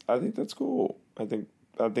 So I think that's cool. I think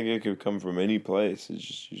it could come from any place. It's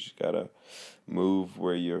just you just gotta move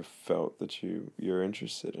where you felt that you're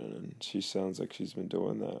interested in, and she sounds like she's been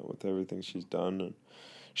doing that with everything she's done, and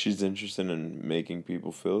she's interested in making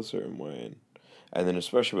people feel a certain way, and then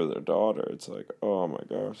especially with her daughter, it's like, oh my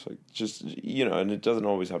gosh, like just, and it doesn't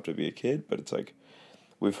always have to be a kid, but it's like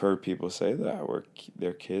we've heard people say that where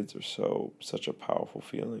their kids are such a powerful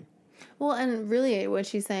feeling. Well, and really what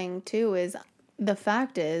she's saying too is, the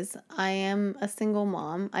fact is, I am a single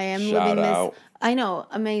mom. I am living this. I know,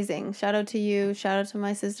 amazing. Shout out to you. Shout out to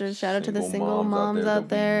my sisters. Shout out to the single moms out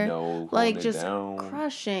there. Like, just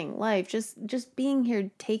crushing life. Just being here,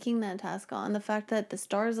 taking that task on. The fact that the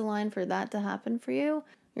stars align for that to happen for you,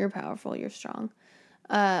 you're powerful. You're strong.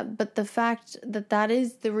 But the fact that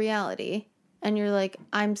is the reality, and you're like,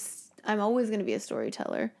 I'm always going to be a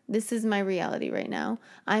storyteller. This is my reality right now.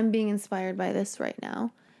 I'm being inspired by this right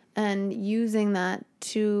now. And using that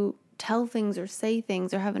to tell things or say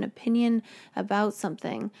things or have an opinion about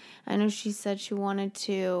something. I know she said she wanted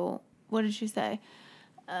to, what did she say?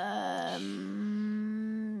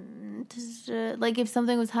 Like if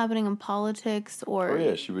something was happening in politics or... Oh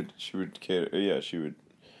yeah, she would care. Yeah, she would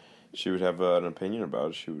have an opinion about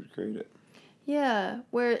it. She would create it. Yeah,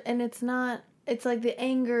 and it's not, it's like the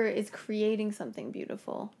anger is creating something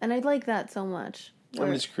beautiful. And I like that so much. I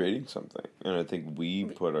mean, it's creating something. And I think we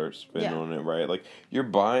put our spin on it, right? Like, you're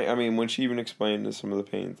buying... I mean, when she even explained to some of the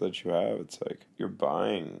paintings that you have, it's like, you're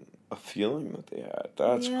buying a feeling that they had.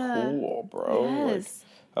 That's cool, bro. Yes.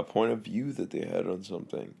 Like, a point of view that they had on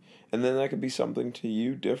something. And then that could be something to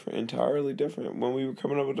you different, entirely different, when we were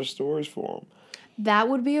coming up with the stories for them. That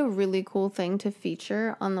would be a really cool thing to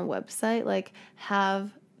feature on the website. Like,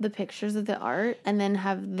 have the pictures of the art and then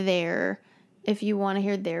have their... if you want to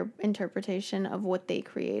hear their interpretation of what they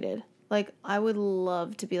created. Like, I would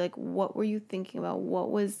love to be like, what were you thinking about?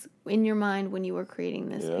 What was in your mind when you were creating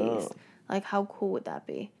this piece? Like, how cool would that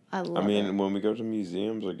be? I mean, when we go to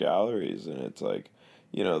museums or galleries and it's like,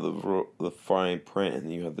 you know, the fine print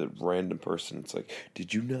and you have the random person, it's like,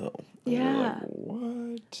 did you know? And you're like,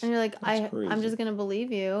 what? And you're like, I'm just going to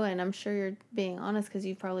believe you, and I'm sure you're being honest because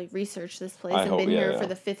you've probably researched this place and been here for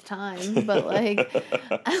the 5th time. But,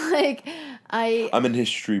 I'm a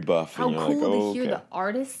history buff. How cool to hear the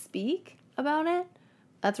artists speak about it.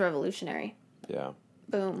 That's revolutionary. Yeah.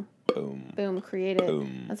 Boom. Boom. Boom. Create it.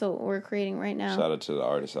 Boom. That's what we're creating right now. Shout out to the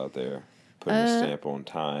artists out there. Putting a stamp on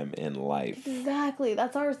time and life. Exactly.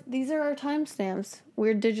 These are our timestamps.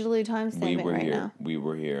 We're digitally timestamping right now. We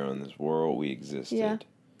were here on this world. We existed.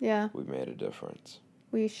 Yeah. We made a difference.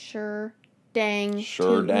 We sure dang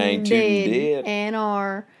did. And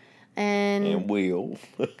are. And will.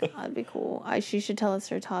 That'd be cool. She should tell us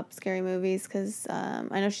her top scary movies because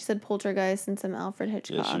I know she said Poltergeist and some Alfred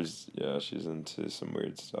Hitchcock. She's into some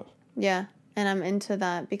weird stuff. Yeah. And I'm into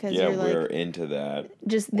that because you're like... we're into that.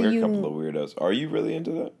 Just we're a couple of weirdos. Are you really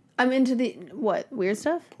into that? I'm into the... What? Weird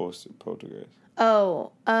stuff? Poltergeist.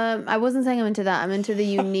 Oh, I wasn't saying I'm into that. I'm into the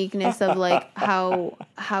uniqueness of like how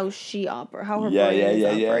she operates, how her brain is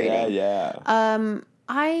operating.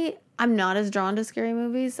 I'm not as drawn to scary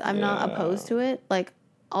movies. I'm not opposed to it. Like,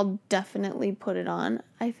 I'll definitely put it on.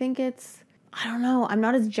 I think it's... I don't know. I'm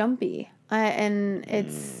not as jumpy. So then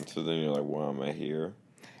you're like, why am I here?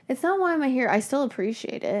 It's not why am I here. I still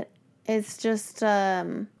appreciate it. It's just,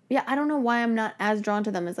 I don't know why I'm not as drawn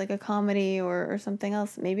to them as like a comedy or something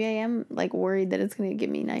else. Maybe I am like worried that it's going to give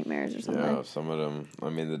me nightmares or something. Yeah, some of them. I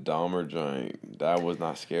mean, the Dahmer joint, that was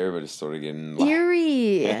not scary, but it's sort of getting...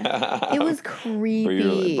 eerie. It was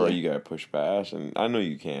creepy. Bro, you got to push past, and I know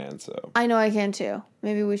you can, so... I know I can too.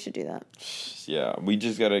 Maybe we should do that. Yeah, we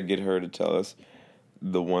just got to get her to tell us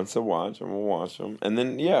the ones to watch, and we'll watch them. And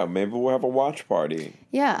then, maybe we'll have a watch party.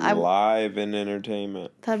 Yeah. Live and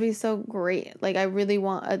entertainment. That'd be so great. Like, I really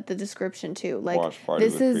want the description, too. Like, watch party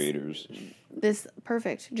with creators.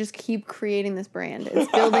 Perfect. Just keep creating this brand.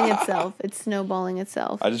 It's building itself. It's snowballing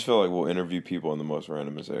itself. I just feel like we'll interview people in the most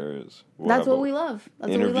randomest areas. That's what we love.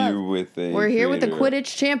 We're here with the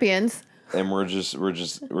Quidditch champions. And we're just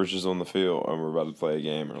on the field, and we're about to play a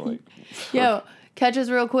game. We're like... Yo... Catch us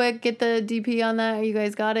real quick. Get the DP on that. You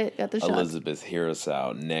guys got it? Got the shot. Elizabeth, hear us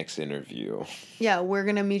out. Next interview. Yeah, we're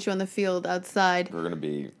going to meet you on the field outside. We're going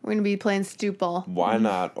to be playing stoop ball. Why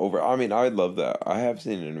not over... I mean, I love that. I have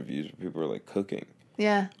seen interviews where people are like cooking.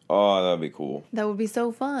 Yeah. Oh, that'd be cool. That would be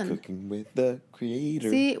so fun. Cooking with the creator.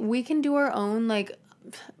 See, we can do our own, like...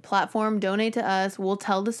 platform. Donate to us. We'll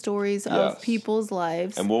tell the stories of people's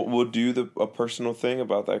lives. And we'll do a personal thing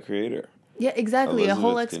about that creator. Yeah, exactly. Elizabeth, a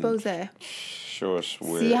whole expose. Show us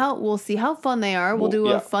where. We'll see how fun they are. We'll do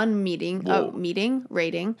a fun meeting.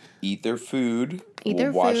 Rating. Eat their food.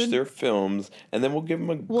 We'll watch their films, and then we'll give them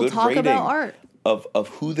a good rating. We'll talk about art. Of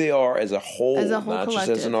who they are as a whole not collective. Just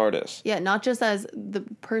as an artist. Yeah, not just as the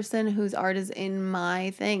person whose art is in my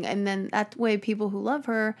thing. And then that way people who love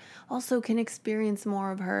her also can experience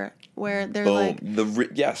more of her where they're like...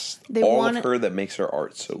 all of her that makes her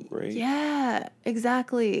art so great. Yeah,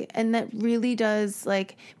 exactly. And that really does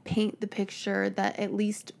like paint the picture that at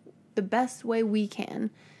least the best way we can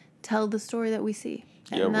tell the story that we see.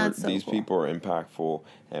 And these people are impactful,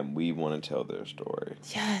 and we want to tell their story.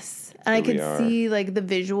 Yes. And I could see, like, the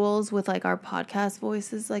visuals with, like, our podcast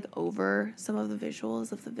voices, like, over some of the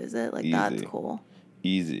visuals of the visit. Like, that's cool.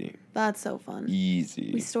 Easy. That's so fun.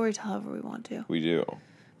 Easy. We story tell however we want to. We do.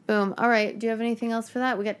 Boom. All right. Do you have anything else for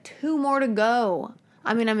that? We got 2 more to go.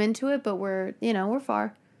 I mean, I'm into it, but we're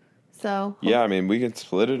far. So yeah, I mean, we could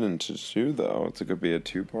split it into two, though. It could be a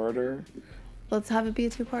two-parter. let's have it be a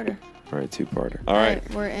two-parter. All right, two-parter. All right.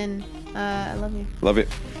 We're in. I love you. Love it.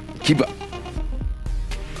 Keep up.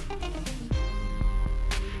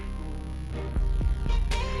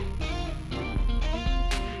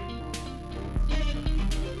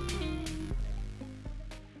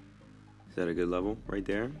 Is that a good level right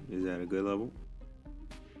there? Is that a good level?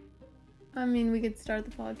 I mean, we could start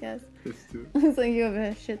the podcast. Let's do it. It's like you have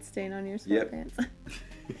a shit stain on your Yep. sweatpants.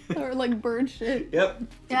 Or like bird shit. Yep.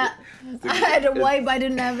 Yeah. I had to wipe. I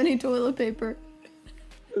didn't have any toilet paper.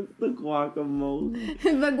 It's the guacamole. The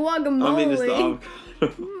guacamole. I mean, it's the avocado.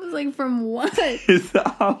 It was like from what? It's the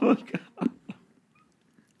avocado.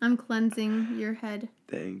 I'm cleansing your head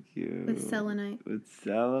Thank you. with selenite. With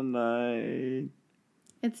selenite.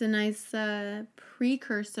 It's a nice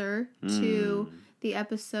precursor to the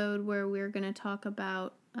episode where we're going to talk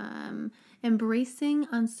about embracing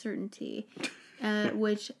uncertainty,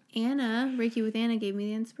 which Reiki with Anna gave me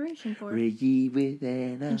the inspiration for. Reiki with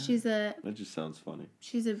Anna. And she's a That just sounds funny.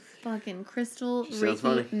 she's a fucking crystal sounds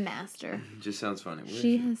funny. Reiki master. It just sounds funny.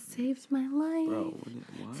 She has saved my life. Bro,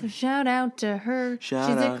 what? So shout out to her. Shout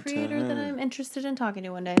She's out a to creator that her. I'm interested in talking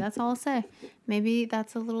to one day. That's all I'll say. Maybe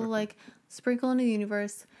that's a little like sprinkle into the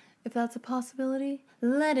universe. If that's a possibility,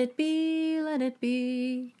 let it be, let it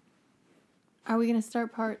be. Are we gonna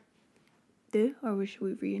start part 2 or should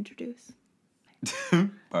we reintroduce?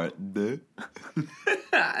 Part two.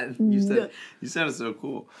 You sounded so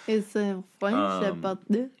cool. It's a French about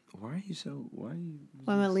this. Why are you so? Why am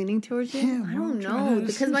I leaning towards you? Yeah, I don't I'm know trying to-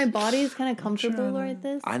 because my body is kind of comfortable trying to- like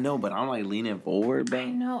this. I know, but I'm like leaning forward, I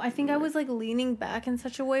babe. know. I think I was like leaning back in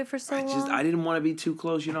such a way for so long. I didn't want to be too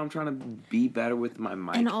close. You know, I'm trying to be better with my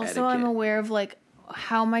mic And also, I'm etiquette. aware of like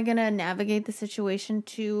how am I gonna navigate the situation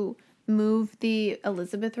to move the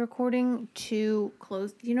Elizabeth recording to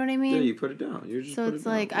close. You know what I mean? Yeah, you put it down. You just So put it's it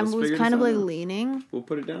down. like I Let's was figure kind this of like out. leaning. We'll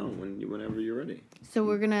put it down whenever you're ready. So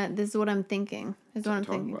we're gonna. This is what I'm thinking. This is what I'm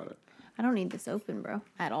Talk thinking. about it. I don't need this open, bro,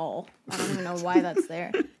 at all. I don't even know why that's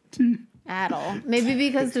there. At all. Maybe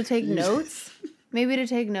because to take notes. Maybe to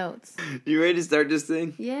take notes. You ready to start this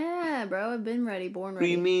thing? Yeah, bro. I've been ready, born What do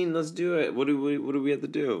ready. you mean? Let's do it. What do we have to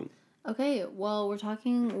do? Okay, well,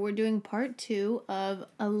 we're doing part 2 of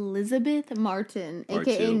Elizabeth Martin, Part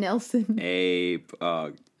aka 2. Nelson. If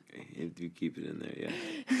you keep it in there, yeah.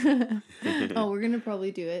 Oh, we're gonna probably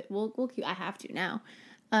do it. We'll keep. I have to now.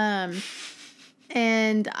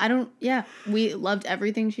 And I don't. Yeah, we loved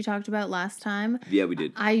everything she talked about last time. Yeah, we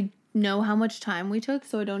did. I know how much time we took,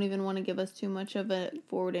 so I don't even want to give us too much of a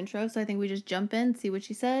forward intro. So I think we just jump in, see what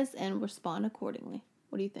she says, and respond accordingly.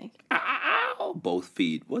 What do you think? Ow! Both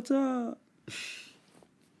feet. What's up?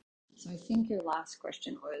 So I think your last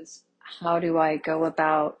question was, how do I go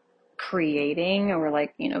about creating or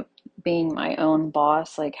like, being my own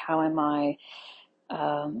boss? Like, how am I,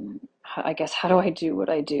 I guess, how do I do what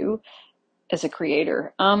I do as a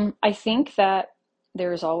creator? I think that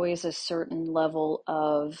there's always a certain level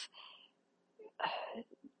of,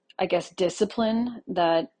 I guess, discipline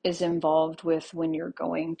that is involved with when you're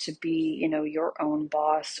going to be, your own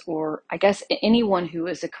boss, or I guess anyone who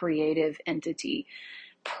is a creative entity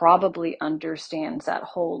probably understands that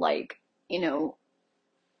whole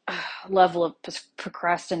level of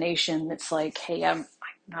procrastination that's like, hey, I'm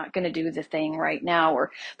not going to do the thing right now.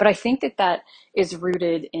 But I think that is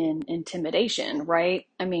rooted in intimidation, right?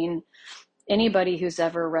 I mean, anybody who's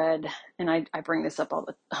ever read, and I bring this up all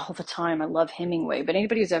the time, I love Hemingway, but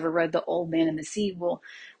anybody who's ever read The Old Man and the Sea will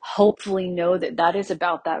hopefully know that is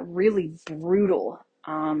about that really brutal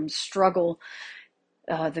struggle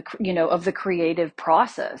of the creative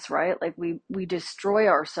process, right? Like we destroy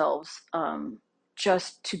ourselves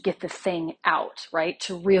just to get the thing out, right?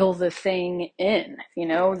 To reel the thing in,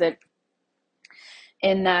 that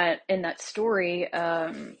in that story,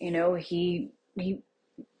 he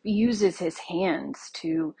uses his hands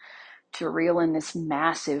to reel in this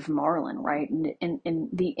massive marlin, right? And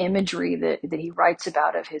the imagery that he writes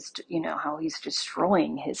about of his, how he's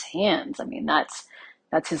destroying his hands. I mean, that's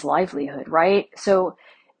his livelihood, right? So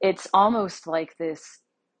it's almost like this,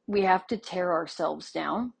 we have to tear ourselves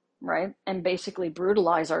down, right? And basically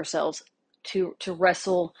brutalize ourselves to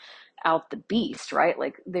wrestle out the beast, right?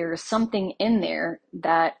 Like there's something in there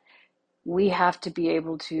that we have to be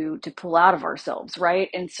able to pull out of ourselves, right?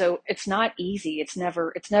 And so it's not easy. It's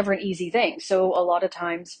never an easy thing. So a lot of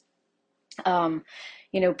times,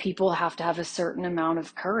 people have to have a certain amount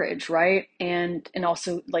of courage, right? And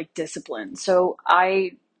also like discipline. So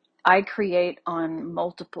I create on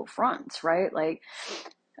multiple fronts, right? Like,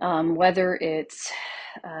 whether it's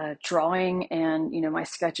drawing and, my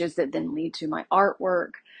sketches that then lead to my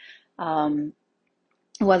artwork,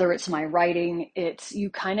 Whether it's my writing, you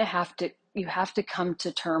kind of you have to come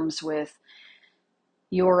to terms with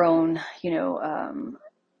your own,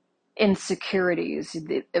 insecurities,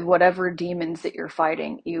 whatever demons that you're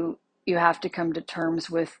fighting. You have to come to terms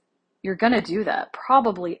with, you're going to do that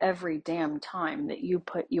probably every damn time that you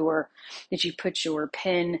put your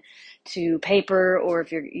pen to paper, or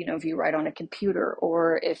if if you write on a computer,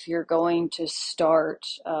 or if you're going to start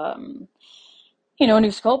a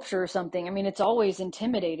new sculpture or something. I mean, it's always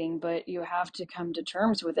intimidating, but you have to come to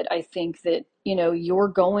terms with it. I think that, you're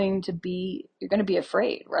going to be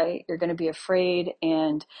afraid, right? You're going to be afraid,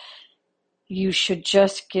 and you should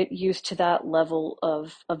just get used to that level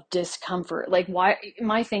of discomfort. Like, why,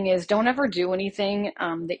 my thing is, don't ever do anything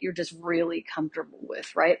that you're just really comfortable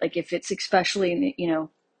with, right? Like, if it's especially in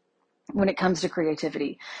when it comes to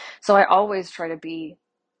creativity. So I always try to be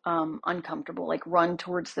uncomfortable, like run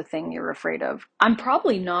towards the thing you're afraid of. I'm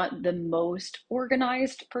probably not the most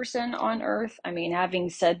organized person on earth. I mean, having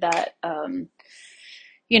said that,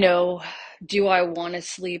 you know, do I want to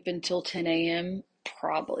sleep until 10 a.m.?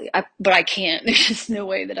 Probably. But I can't. There's just no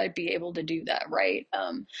way that I'd be able to do that, right?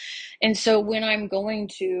 And so when I'm going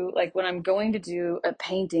to do a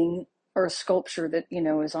painting or a sculpture that,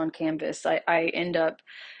 is on canvas, I end up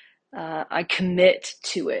I commit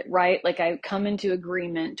to it, right? Like, I come into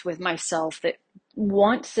agreement with myself that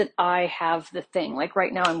once that I have the thing, like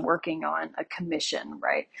right now I'm working on a commission,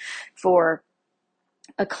 right, for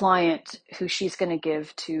a client who she's going to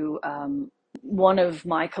give to one of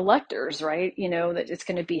my collectors, right? That it's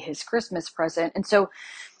going to be his Christmas present. And so,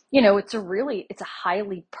 it's a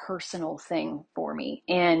highly personal thing for me.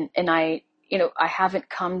 And I haven't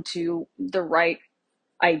come to the right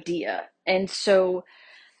idea. And so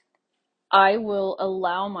I will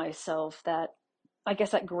allow myself that, I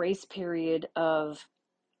guess, that grace period of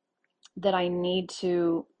that I need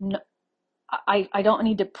to, I don't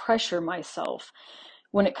need to pressure myself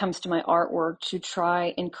when it comes to my artwork to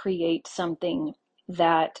try and create something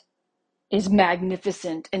that is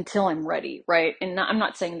magnificent until I'm ready, right? And I'm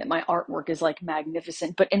not saying that my artwork is like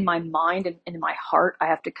magnificent, but in my mind and in my heart, I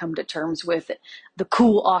have to come to terms with the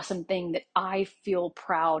cool, awesome thing that I feel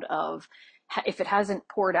proud of. If it hasn't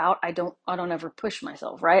poured out, I don't ever push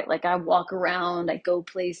myself, right? Like, I walk around, I go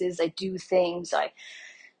places, I do things,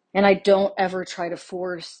 and I don't ever try to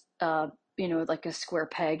force, like a square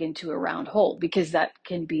peg into a round hole, because that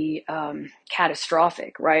can be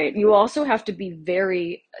catastrophic, right? You also have to be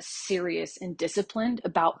very serious and disciplined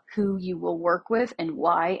about who you will work with and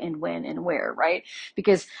why and when and where, right?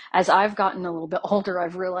 Because as I've gotten a little bit older,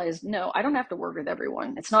 I've realized, no, I don't have to work with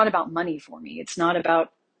everyone. It's not about money for me. It's not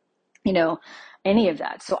about, any of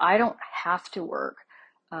that. So I don't have to work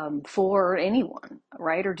for anyone,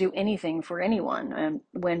 right? Or do anything for anyone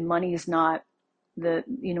when money is not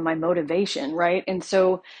my motivation, right? And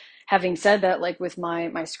so, having said that, like with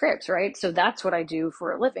my scripts, right? So that's what I do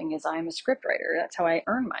for a living, is I'm a script writer. That's how I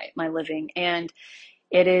earn my living. And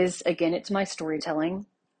it is, again, it's my storytelling.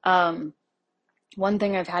 One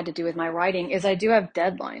thing I've had to do with my writing is I do have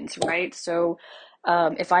deadlines, right? So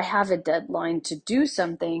if I have a deadline to do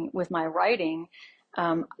something with my writing,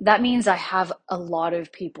 that means I have a lot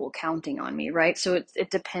of people counting on me, right? So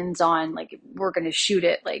it depends on, like, we're going to shoot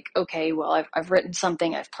it, like, okay, well, I've written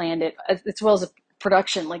something, I've planned it, as well as a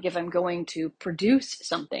production. Like, if I'm going to produce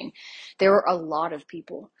something, there are a lot of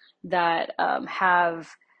people that that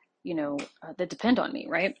depend on me,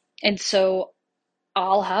 right? And so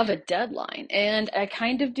I'll have a deadline, and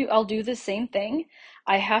I'll do the same thing.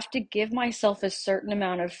 I have to give myself a certain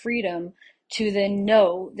amount of freedom to then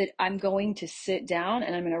know that I'm going to sit down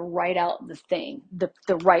and I'm going to write out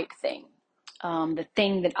the right thing, the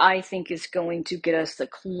thing that I think is going to get us the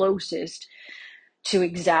closest to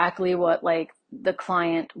exactly what, like, the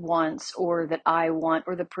client wants, or that I want,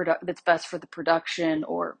 or that's best for the production,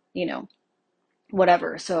 or,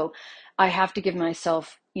 whatever. So I have to give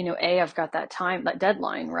myself, I've got that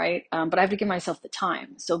deadline, right? But I have to give myself the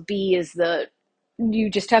time. So B is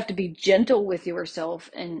you just have to be gentle with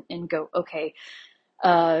yourself and go, okay,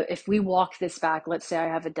 if we walk this back, let's say I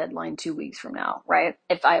have a deadline 2 weeks from now, right?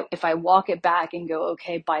 If I walk it back and go,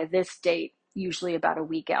 okay, by this date, usually about a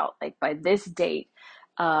week out, like by this date,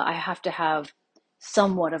 I have to have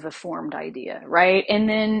somewhat of a formed idea, right? And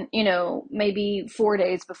then, maybe 4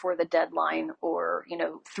 days before the deadline, or,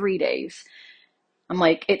 3 days, I'm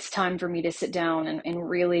like, it's time for me to sit down and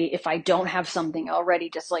really, if I don't have something already,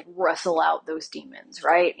 just like wrestle out those demons,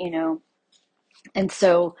 right? And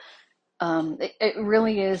so it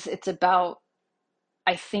really is, it's about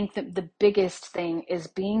I think that the biggest thing is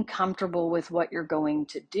being comfortable with what you're going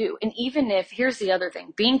to do. And even if, here's the other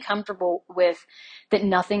thing, being comfortable with that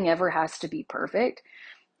nothing ever has to be perfect.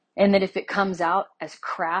 And that if it comes out as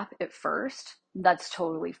crap at first, that's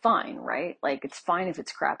totally fine, right? Like it's fine if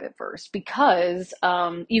it's crap at first because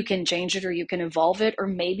you can change it or you can evolve it, or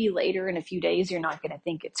maybe later in a few days you're not going to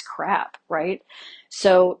think it's crap, right?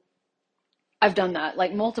 So I've done that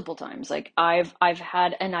like multiple times. Like I've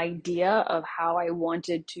had an idea of how I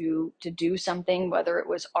wanted to do something, whether it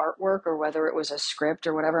was artwork or whether it was a script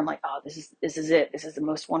or whatever. I'm like, oh, this is it. This is the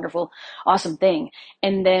most wonderful, awesome thing.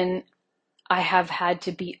 And then I have had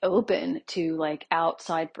to be open to like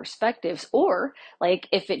outside perspectives, or like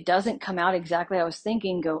if it doesn't come out exactly how I was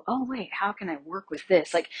thinking, go, oh wait, how can I work with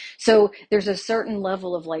this? Like, so there's a certain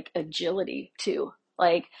level of like agility too.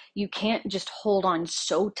 Like you can't just hold on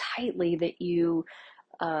so tightly that you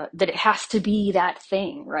that it has to be that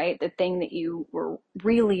thing, right? The thing that you were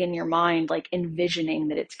really in your mind, like envisioning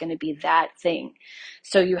that it's going to be that thing.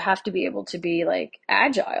 So you have to be able to be like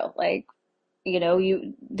agile, like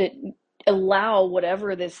you that allow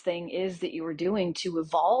whatever this thing is that you are doing to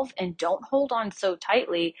evolve, and don't hold on so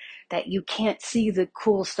tightly that you can't see the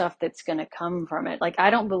cool stuff that's going to come from it. Like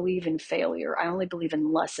I don't believe in failure, I only believe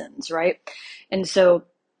in lessons, right? And so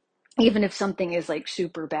even if something is like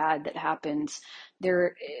super bad that happens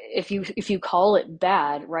there, if you call it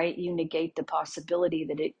bad, right, you negate the possibility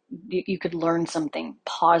that you could learn something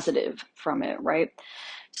positive from it, right?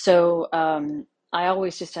 So I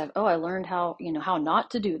always just have, oh, I learned how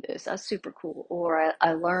not to do this. That's super cool. Or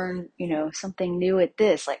I learned, something new at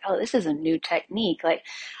this. Like, oh, this is a new technique. Like,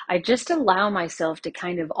 I just allow myself to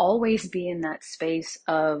kind of always be in that space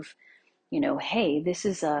of, hey,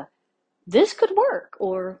 this could work,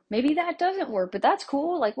 or maybe that doesn't work, but that's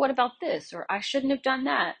cool. Like, what about this? Or I shouldn't have done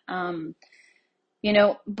that.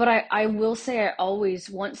 But I will say I always,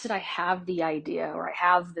 once that I have the idea or I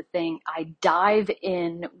have the thing, I dive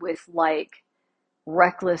in with like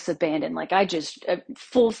reckless abandon. Like I just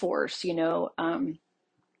full force,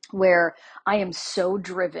 where I am so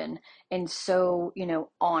driven and so,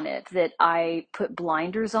 on it that I put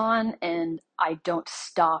blinders on and I don't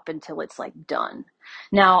stop until it's like done.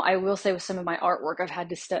 Now, I will say with some of my artwork, I've had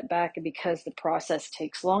to step back because the process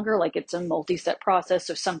takes longer. Like it's a multi-step process.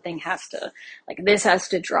 So something has to, like this has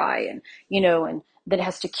to dry and, and then it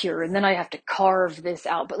has to cure. And then I have to carve this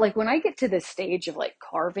out. But like when I get to this stage of like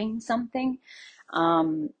carving something,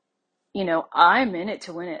 um, I'm in it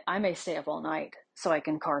to win it. I may stay up all night so I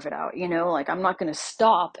can carve it out, like I'm not going to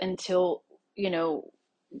stop until,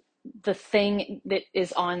 the thing that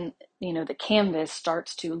is on, the canvas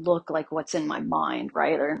starts to look like what's in my mind,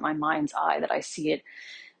 right? Or in my mind's eye that I see it,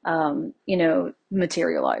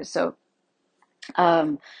 materialize. So,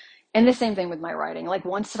 and the same thing with my writing. Like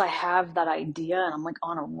once that I have that idea and I'm like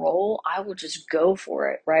on a roll, I will just go for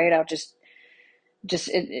it, right? I'll just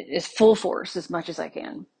it's full force as much as I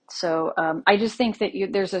can. So I just think that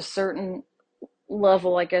there's a certain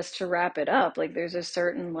level, I guess, to wrap it up. Like there's a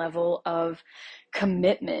certain level of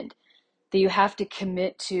commitment that you have to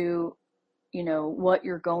commit to, what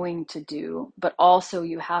you're going to do, but also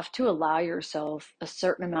you have to allow yourself a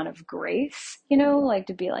certain amount of grace, like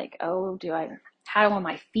to be like, oh, how am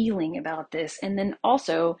I feeling about this? And then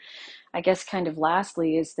also, I guess kind of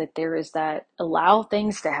lastly is that there is that allow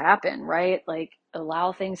things to happen, right? Like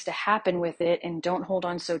allow things to happen with it and don't hold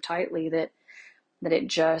on so tightly that it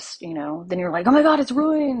just, then you're like, oh my God, it's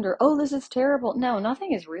ruined, or oh, this is terrible. No,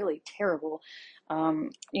 nothing is really terrible.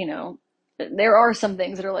 Um, you know, there are some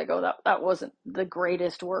things that are like, oh, that wasn't the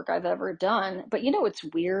greatest work I've ever done. But what's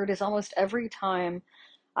weird is almost every time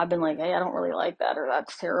I've been like, hey, I don't really like that, or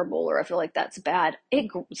that's terrible, or I feel like that's bad.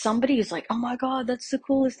 Somebody is like, oh my God, that's the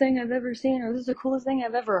coolest thing I've ever seen, or this is the coolest thing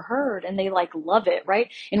I've ever heard, and they like love it,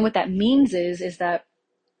 right? And what that means is that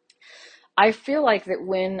I feel like that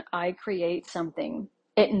when I create something,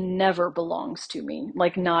 it never belongs to me.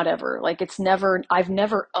 Like not ever. Like I've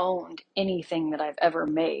never owned anything that I've ever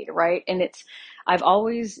made, right? And I've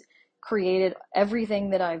always created everything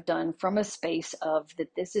that I've done from a space of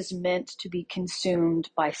that this is meant to be consumed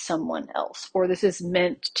by someone else, or this is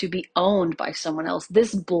meant to be owned by someone else.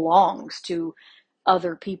 This belongs to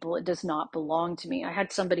other people. It does not belong to me. I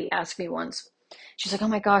had somebody ask me once, she's like, oh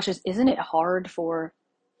my gosh, isn't it hard for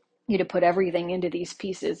you to put everything into these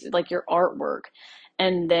pieces, like your artwork,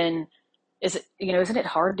 and then isn't it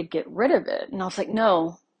hard to get rid of it? And I was like,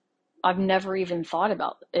 no, I've never even thought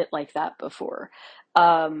about it like that before.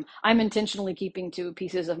 I'm intentionally keeping two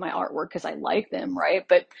pieces of my artwork because I like them, right?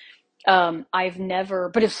 But I've never,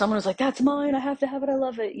 but if someone was like, that's mine, I have to have it, I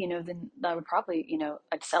love it, then I would probably,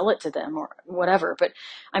 I'd sell it to them or whatever. But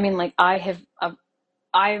I mean, like I've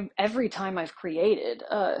every time I've created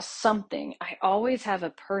something, I always have a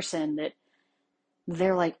person that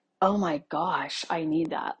they're like, oh my gosh, I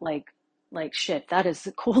need that. Like shit, that is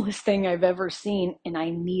the coolest thing I've ever seen, and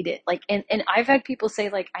I need it. Like, and I've had people say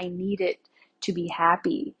like, I need it to be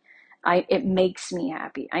happy. It makes me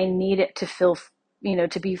happy. I need it to feel,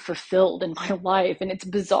 to be fulfilled in my life. And it's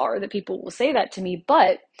bizarre that people will say that to me,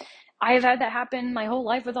 but I have had that happen my whole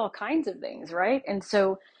life with all kinds of things, right? And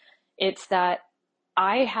so it's that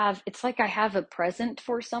it's like I have a present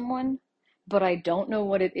for someone, but I don't know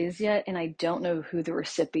what it is yet, and I don't know who the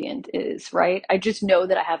recipient is, right? I just know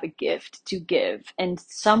that I have a gift to give, and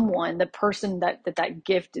the person that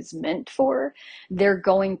gift is meant for, they're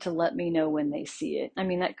going to let me know when they see it. I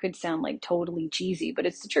mean, that could sound like totally cheesy, but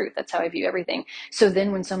it's the truth. That's how I view everything. So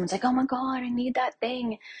then when someone's like, oh my God, I need that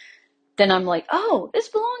thing, then I'm like, oh, this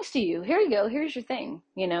belongs to you. Here you go. Here's your thing,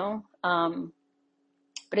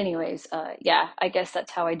 But anyways, yeah, I guess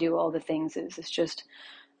that's how I do all the things is it's just,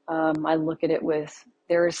 I look at it with,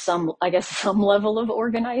 there is I guess, some level of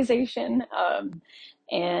organization,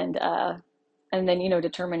 and, and then,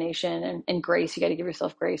 determination and grace. You got to give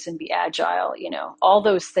yourself grace and be agile, all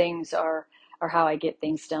those things are how I get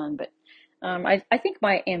things done. But, I think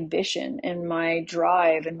my ambition and my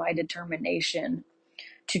drive and my determination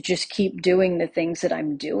to just keep doing the things that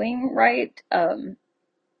I'm doing, right,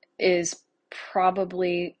 is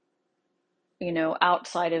probably,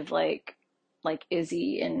 outside of like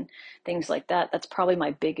Izzy and things like that. That's probably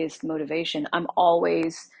my biggest motivation. I'm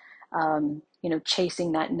always,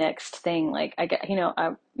 chasing that next thing. Like I get,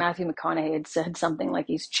 Matthew McConaughey had said something like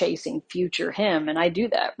he's chasing future him, and I do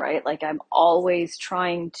that, right? Like I'm always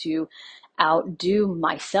trying to outdo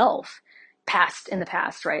myself in the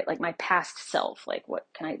past, right? Like my past self, like what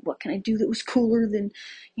can I do that was cooler than,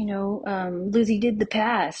 Lizzie did the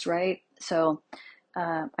past, right? So,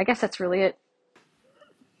 I guess that's really it.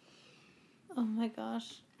 Oh my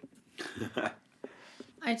gosh.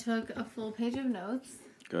 I took a full page of notes.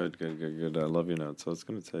 Good. I love your notes. I was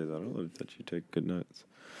going to say that. I love that you take good notes.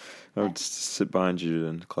 I would sit behind you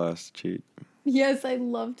in class to cheat. Yes, I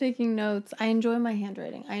love taking notes. I enjoy my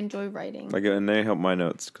handwriting. I enjoy writing. And they help my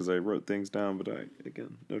notes because I wrote things down, but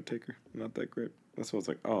note taker, not that great. That's why I was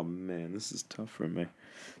like, oh man, this is tough for me.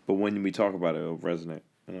 But when we talk about it, it'll resonate.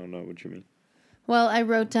 I don't know what you mean. Well, I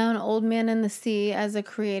wrote down Old Man in the Sea as a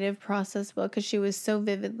creative process book because she was so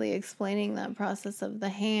vividly explaining that process of the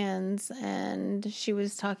hands, and she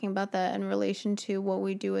was talking about that in relation to what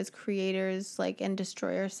we do as creators, like, and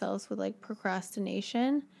destroy ourselves with, like,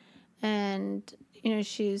 procrastination. And,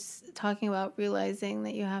 she's talking about realizing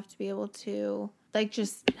that you have to be able to, like,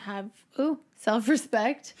 just have,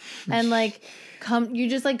 self-respect and, like, come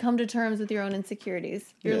to terms with your own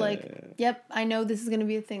insecurities. You're yep, I know this is going to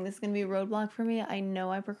be a thing. This is going to be a roadblock for me. I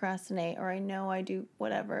know I procrastinate, or I know I do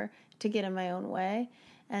whatever to get in my own way,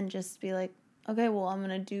 and just be like, okay, well, I'm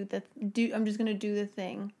going to I'm just going to do the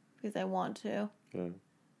thing because I want to. Yeah.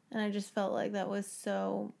 And I just felt like that was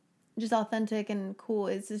so just authentic and cool.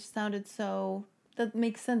 It just sounded so, that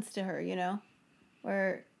makes sense to her,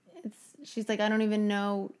 where she's like, I don't even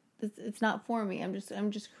know, it's not for me. I'm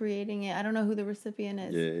just creating it. I don't know who the recipient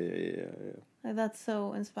is. Yeah. Like, that's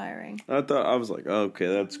so inspiring. I was like, oh, okay,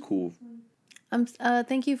 that's cool.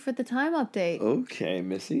 Thank you for the time update. Okay,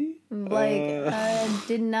 Missy.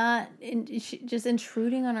 Did not just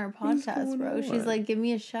intruding on our podcast, bro. She's like, give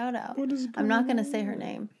me a shout out. I'm not gonna say her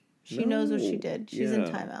name. She knows what she did. She's in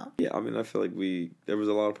timeout. Yeah, I mean, I feel like there was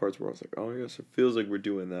a lot of parts where I was like, oh my gosh, it feels like we're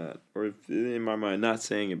doing that. Or if, in my mind, not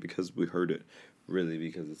saying it because we heard it, really,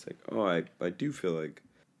 because it's like, oh, I do feel like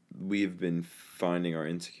we've been finding our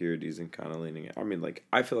insecurities and kind of leaning it. I mean, like,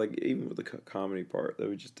 I feel like even with the comedy part that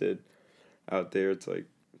we just did out there, it's like,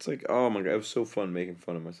 oh my God, it was so fun making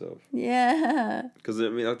fun of myself. Yeah. Because, I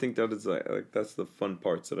mean, I think that is like that's the fun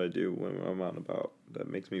parts that I do when I'm out and about. That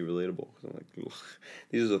makes me relatable. Because I'm like,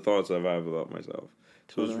 these are the thoughts I have about myself.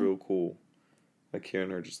 So Totally. It was real cool. Like hearing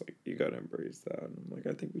her just like, you got to embrace that. And I'm like,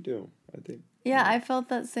 I think we do. Yeah, I felt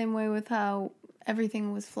that same way with how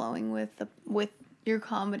everything was flowing with your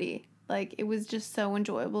comedy. Like, it was just so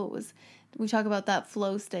enjoyable. We talk about that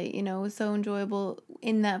flow state, it was so enjoyable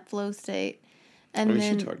in that flow state. And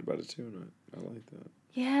then she talked about it too, and I like that.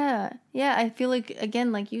 Yeah. I feel like,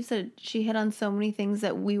 again, like you said, she hit on so many things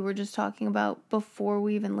that we were just talking about before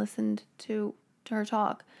we even listened to her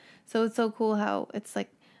talk. So it's so cool how it's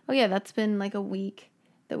like, oh yeah, that's been like a week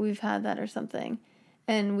that we've had that or something.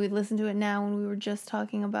 And we listened to it now when we were just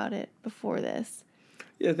talking about it before this.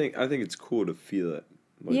 Yeah, I think it's cool to feel it.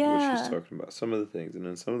 like what she's talking about, some of the things, and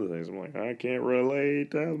then some of the things I'm like, I can't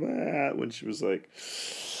relate to that. When she was like,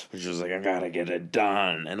 I gotta get it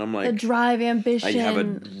done, and I'm like, a drive, ambition. I have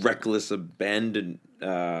a reckless abandon,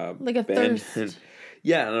 like a thirst.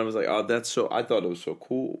 Yeah, and I was like, oh, that's so. I thought it was so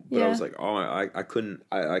cool, but yeah. I was like, oh, I couldn't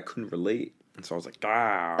relate, and so I was like,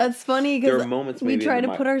 ah. That's funny because there are moments we try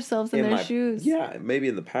to put ourselves in their shoes. Yeah, maybe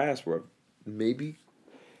in the past where maybe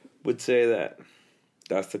would say that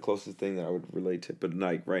that's the closest thing that I would relate to, but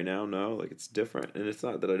like right now, no, like it's different, and it's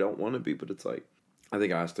not that I don't want to be, but it's like I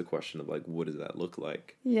think I asked the question of like, what does that look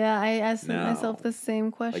like? Yeah, I asked myself the same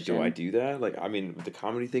question. Like, do I do that? Like, I mean, the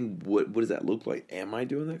comedy thing, what does that look like? Am I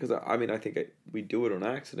doing that? Because I mean, I think we do it on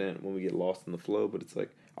accident when we get lost in the flow. But it's like,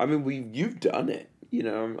 I mean, you've done it. You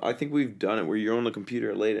know, I think we've done it where you're on the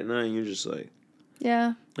computer late at night and you're just like,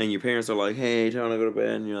 yeah. And your parents are like, hey, time to go to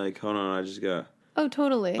bed, and you're like, hold on, I just got. Oh,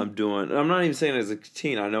 totally. I'm not even saying as a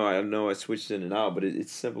teen. I know I switched in and out, but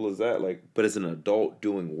it's simple as that. Like, but as an adult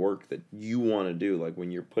doing work that you want to do, like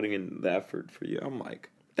when you're putting in the effort for you, I'm like,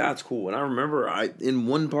 that's cool. And I remember in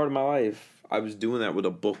one part of my life, I was doing that with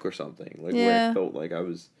a book or something, like where I felt like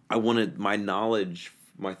I wanted my knowledge,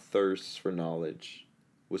 my thirst for knowledge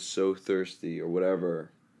was so thirsty or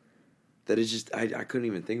whatever that it's just I couldn't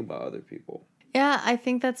even think about other people. Yeah, I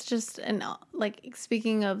think that's just like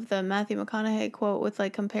speaking of the Matthew McConaughey quote with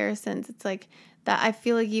like comparisons, it's like that I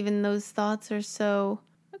feel like even those thoughts are so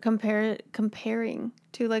comparing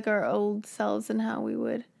to like our old selves and how we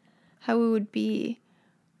would be.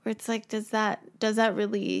 Where it's like does that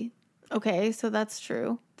really okay, so that's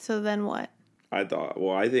true. So then what? I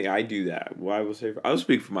think I do that. Well, I will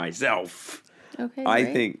speak for myself. Okay. I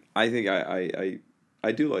think I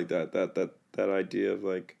do like that idea of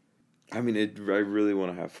like I mean, I really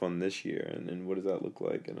want to have fun this year, and what does that look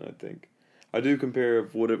like? And I think I do compare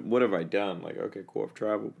what have I done? Like, okay, cool, I've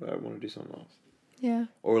traveled, but I want to do something else. Yeah.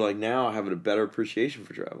 Or like now I have a better appreciation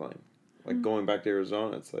for traveling. Like going back to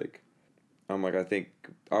Arizona, it's like I'm like I think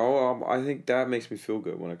that makes me feel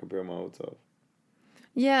good when I compare my old self.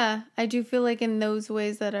 Yeah, I do feel like in those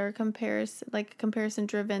ways that are comparison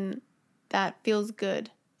driven, that feels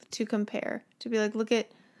good to compare, to be like look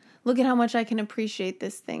at how much I can appreciate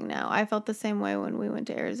this thing now. I felt the same way when we went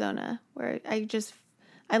to Arizona, where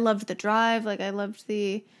I loved the drive. Like I loved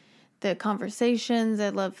the conversations. I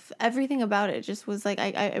loved everything about it. It just was like,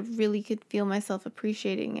 I really could feel myself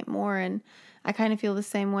appreciating it more. And I kind of feel the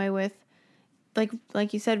same way with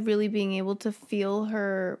like you said, really being able to feel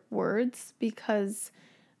her words, because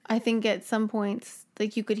I think at some points,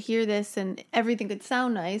 like you could hear this and everything could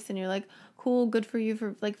sound nice and you're like, cool, good for you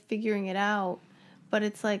for like figuring it out. But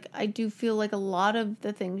it's like, I do feel like a lot of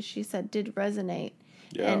the things she said did resonate.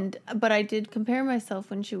 Yeah. But I did compare myself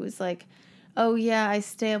when she was like, oh yeah, I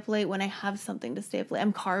stay up late when I have something to stay up late.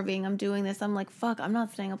 I'm carving, I'm doing this. I'm like, fuck, I'm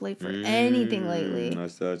not staying up late for anything lately. I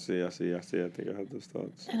see. I think I had those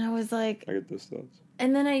thoughts. And I was like, I get those thoughts.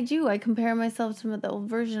 And then I compare myself to the old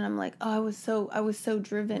version. I'm like, oh, I was so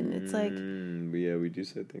driven. It's like, yeah, we do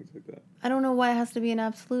say things like that. I don't know why it has to be an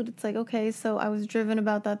absolute. It's like, okay, so I was driven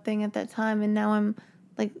about that thing at that time, and now I'm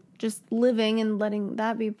like just living and letting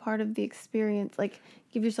that be part of the experience. Like,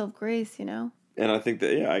 give yourself grace, you know? And I think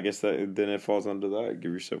that, yeah, I guess that then it falls under that.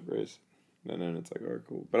 Give yourself grace. And then it's like, all right,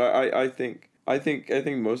 cool. But I think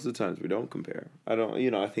most of the times we don't compare. I don't,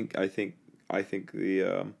 I think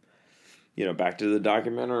the, back to the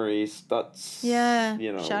documentary Stutz. Yeah.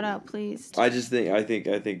 Shout out, please. I think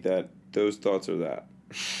that those thoughts are that.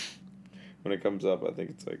 When it comes up, I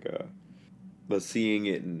think it's like, but seeing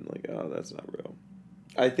it and like, oh, that's not real.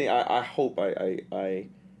 I think, I hope I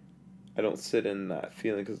don't sit in that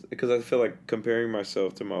feeling because I feel like comparing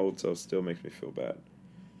myself to my old self still makes me feel bad.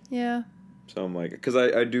 Yeah. So I'm like, because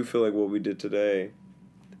I do feel like what we did today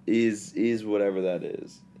is whatever that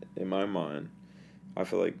is in my mind. I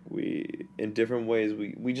feel like we, in different ways,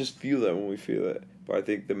 we just feel that when we feel it. But I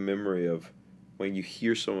think the memory of when you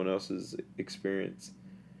hear someone else's experience,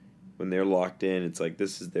 when they're locked in, it's like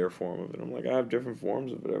this is their form of it. I'm like, I have different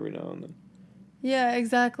forms of it every now and then. Yeah,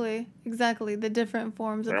 exactly. The different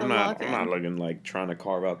forms of the lock-in. I'm not looking like trying to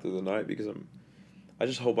carve out through the night because I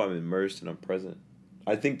just hope I'm immersed and I'm present.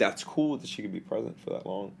 I think that's cool that she can be present for that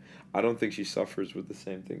long. I don't think she suffers with the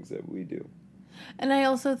same things that we do. And I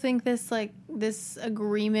also think this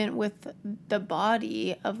agreement with the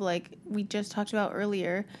body of like we just talked about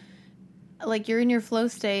earlier, like you're in your flow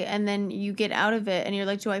state and then you get out of it and you're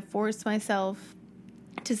like, do I force myself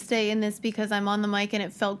to stay in this because I'm on the mic and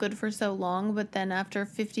it felt good for so long, but then after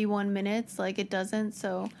 51 minutes, like it doesn't.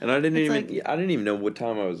 So and I didn't even know what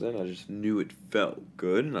time I was in. I just knew it felt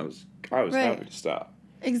good, and I was right. Happy to stop.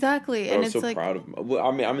 Exactly. I And was it's so like, proud of. Well,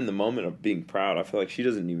 I mean, I'm in the moment of being proud. I feel like she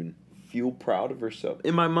doesn't even feel proud of herself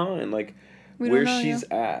in my mind, like where she's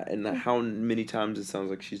at, and how many times it sounds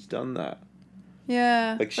like she's done that.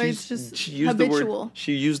 Yeah, like it's just she used habitual.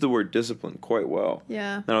 she used the word discipline quite well.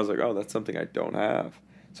 Yeah, and I was like, oh, that's something I don't have.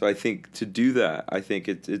 So I think to do that, I think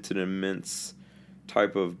it's an immense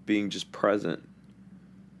type of being just present.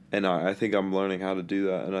 And I think I'm learning how to do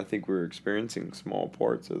that, and I think we're experiencing small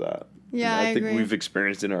parts of that. Yeah, and I think agree. We've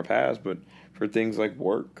experienced in our past, but for things like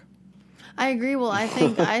work. I agree. Well, I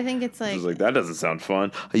think it's like... Just like, that doesn't sound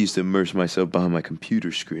fun. I used to immerse myself behind my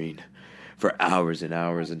computer screen for hours and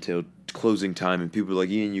hours until closing time, and people were like,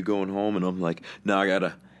 Ian, you going home? And I'm like, no, I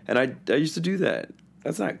gotta... And I used to do that.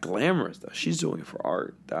 That's not glamorous, though. She's doing it for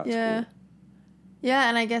art. That's cool. Yeah,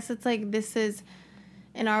 and I guess it's like, this is...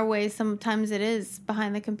 In our way, sometimes it is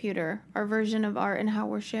behind the computer, our version of art and how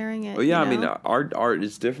we're sharing it. Well, yeah, I mean, art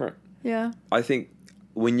is different. Yeah. I think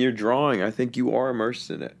when you're drawing, I think you are immersed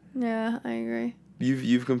in it. Yeah, I agree.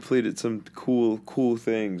 You've completed some cool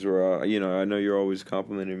things, or I know you're always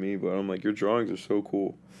complimenting me, but I'm like, your drawings are so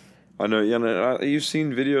cool. I know, you've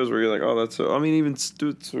seen videos where you're like, oh, that's so. I mean, even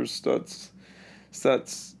Stutz or Stutz.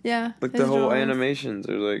 Yeah, like the whole drawings. Animations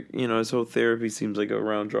are like, his whole therapy seems like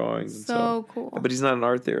around drawings. So cool. But he's not an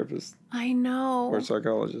art therapist. I know. Or a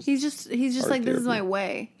psychologist. He's just like, this is my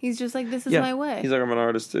way. He's just like, this is my way. He's like, I'm an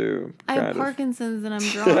artist too. I have Parkinson's and I'm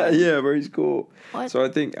drawing. Yeah, but he's cool. What? So I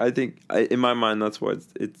think in my mind, that's why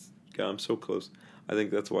it's God, I'm so close. I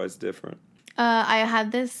think that's why it's different. I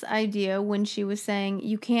had this idea when she was saying,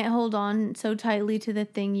 you can't hold on so tightly to the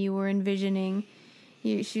thing you were envisioning.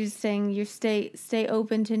 She was saying, you stay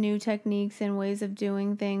open to new techniques and ways of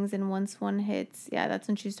doing things, and once one hits, that's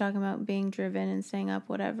when she's talking about being driven and staying up,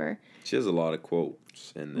 whatever. She has a lot of quotes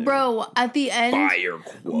in there. Bro, at the end... Fire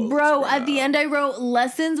quotes. Bro, at the end I wrote,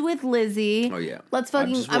 lessons with Lizzie. Oh, yeah. Let's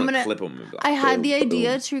fucking... I'm gonna clip them. Like, I had the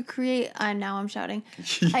idea to create... now I'm shouting.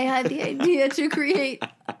 I had the idea to create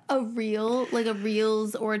a reel, like a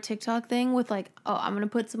Reels or a TikTok thing with like, I'm going to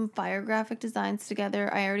put some fire graphic designs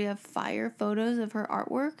together. I already have fire photos of her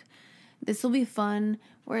artwork. This will be fun,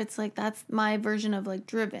 where it's like, that's my version of like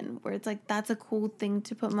Driven, where it's like, that's a cool thing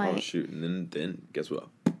to put my... Oh, shoot. And then guess what?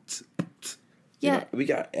 Yeah. We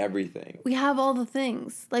got everything. We have all the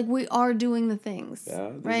things. Like, we are doing the things.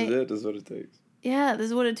 Yeah, right? This is what it takes. Yeah, this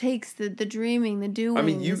is what it takes. The dreaming, the doing. I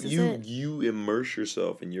mean, you immerse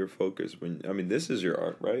yourself in your focus this is your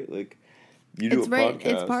art, right? Like, you do podcast.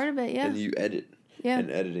 It's part of it, yeah. And you edit. Yeah. And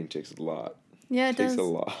editing takes a lot. Yeah, it does. Takes a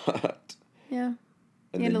lot. Yeah.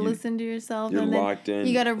 And you got to listen to yourself. You're and then locked in.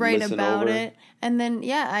 You got to write about over. it. And then,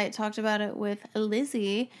 I talked about it with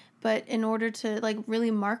Lizzie, but in order to, like,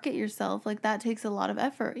 really market yourself, like, that takes a lot of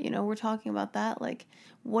effort. We're talking about that. Like,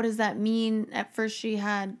 what does that mean? At first, she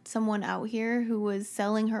had someone out here who was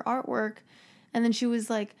selling her artwork. And then she was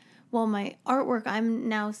like, well, my artwork, I'm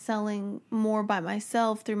now selling more by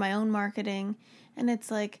myself through my own marketing. And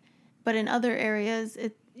it's like, but in other areas,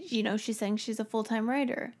 she's saying she's a full-time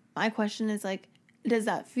writer. My question is, like, does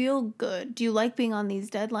that feel good? Do you like being on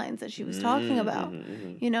these deadlines that she was talking about?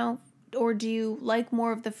 Or do you like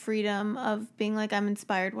more of the freedom of being like, I'm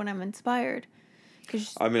inspired when I'm inspired?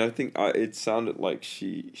 I think it sounded like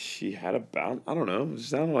she had a balance. I don't know. It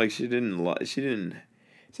sounded like she didn't.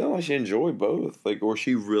 It sounded like she enjoyed both. Like, or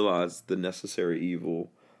she realized the necessary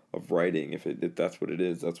evil of writing. If that's what it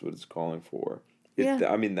is, that's what it's calling for.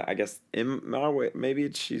 I guess in my way,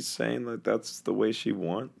 maybe she's saying like that's the way she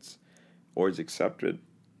wants. Or is accepted.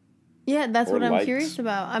 Yeah, that's what I'm liked. Curious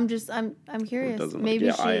about. I'm curious. Maybe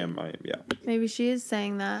I am. Maybe she is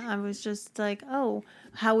saying that. I was just like, oh,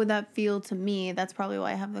 how would that feel to me? That's probably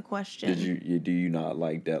why I have the question. Do you not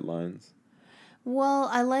like deadlines? Well,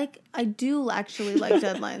 I do actually like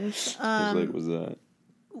deadlines. What was that?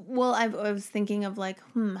 Well, I was thinking of like,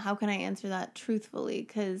 how can I answer that truthfully?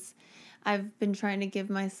 Because I've been trying to give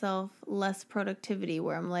myself less productivity,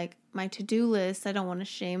 where I'm like, my to-do list, I don't want to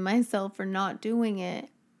shame myself for not doing it.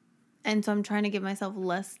 And so I'm trying to give myself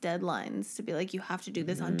less deadlines to be like, you have to do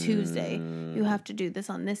this on Tuesday. You have to do this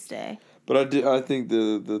on this day. But I think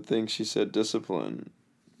the thing she said, discipline,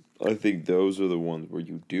 I think those are the ones where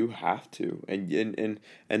you do have to. And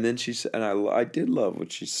then she said, and I did love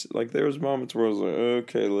what she said. Like, there was moments where I was like,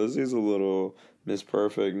 okay, Lizzie's a little Miss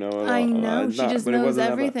Perfect. No, I know. She just knows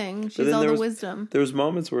everything. She's all the wisdom. There was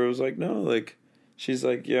moments where it was like, no, like, she's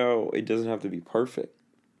like, yo, it doesn't have to be perfect.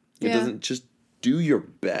 It doesn't just do your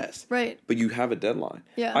best. Right. But you have a deadline.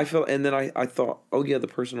 Yeah. I felt, and then I thought, oh yeah, the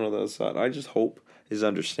person on the other side, I just hope is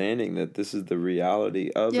understanding that this is the reality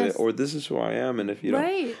of it, or this is who I am, and if you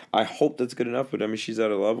don't, I hope that's good enough, but I mean, she's at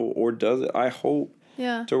a level, or does it? I hope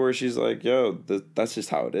Yeah. To where she's like, yo, that's just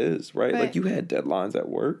how it is, right? Right. Like, you had deadlines at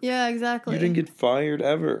work. Yeah, exactly. You didn't get fired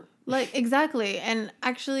ever. Like, exactly. And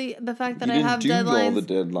actually, the fact that you I have didn't do deadlines... all the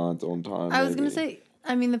deadlines on time. I was going to say,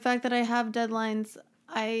 I mean, the fact that I have deadlines,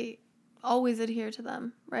 I always adhere to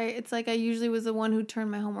them, right? It's like I usually was the one who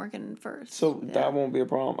turned my homework in first. So that won't be a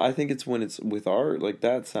problem. I think it's when it's with art, like,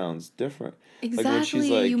 that sounds different. Exactly. Like when she's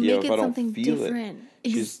like, you yo, make if it I don't something feel different.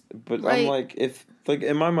 it. But right. I'm like, if, like,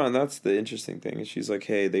 in my mind, that's the interesting thing. And she's like,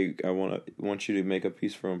 hey, I want you to make a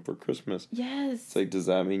piece for them for Christmas. Yes. It's like, does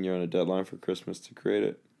that mean you're on a deadline for Christmas to create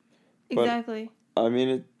it? Exactly. But, I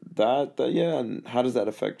mean, yeah, and how does that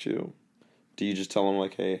affect you? Do you just tell them,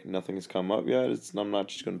 like, hey, nothing has come up yet? I'm not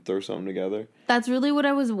just going to throw something together? That's really what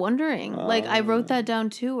I was wondering. Like, I wrote that down,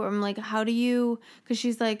 too. Where I'm like, how do you... Because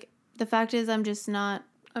she's like, the fact is, I'm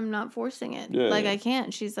not forcing it. Yeah, like, I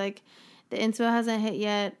can't. She's like, the inspo hasn't hit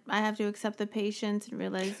yet. I have to accept the patience and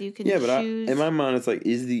realize you can choose. In my mind, it's like,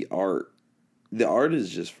 is the art is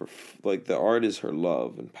just for, like, the art is her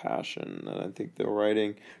love and passion. And I think the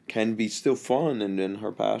writing can be still fun and in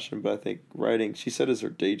her passion. But I think writing, she said, is her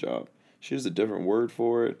day job. She used a different word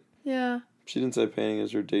for it. Yeah. She didn't say painting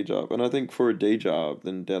is her day job. And I think for a day job,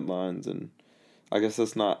 then deadlines, and I guess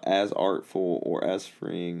that's not as artful or as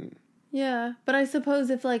freeing. Yeah. But I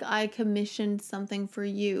suppose if, like, I commissioned something for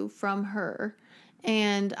you from her,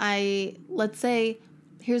 and let's say,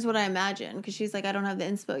 here's what I imagine, because she's like, I don't have the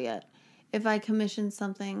inspo yet. If I commissioned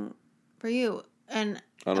something for you, and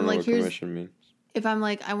I don't know what commission means. If I'm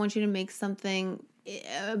like, I want you to make something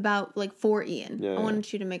about, like, for Ian. Yeah, I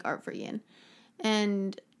wanted you to make art for Ian.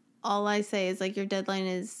 And all I say is, like, your deadline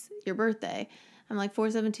is your birthday. I'm like,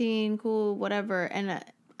 4/17, cool, whatever. And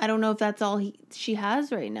I don't know if that's all she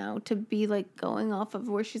has right now to be, like, going off of,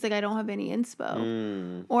 where she's like, I don't have any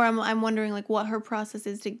inspo. Or I'm wondering, like, what her process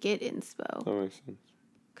is to get inspo. That makes sense.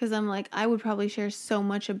 Because I'm like, I would probably share so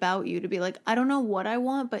much about you to be like, I don't know what I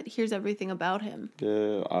want, but here's everything about him.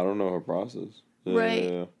 Yeah, I don't know her process. Yeah,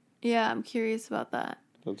 right. Yeah, I'm curious about that.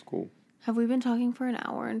 That's cool. Have we been talking for an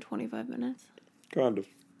hour and 25 minutes? Kind of.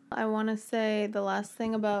 I want to say the last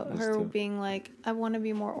thing about her being like, I want to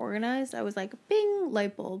be more organized. I was like, bing,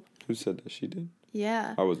 light bulb. Who said that? She did?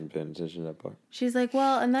 Yeah. I wasn't paying attention to that part. She's like,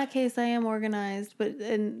 well, in that case, I am organized. But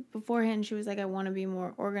beforehand, she was like, I want to be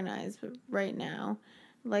more organized. But right now,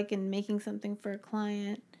 like in making something for a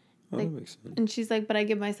client. Oh, like, that makes sense. And she's like, but I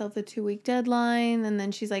give myself the 2-week deadline. And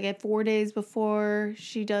then she's like, at 4 days before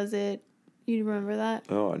she does it. You remember that?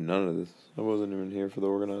 Oh, none of this. I wasn't even here for the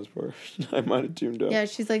organized part. I might have tuned out. Yeah,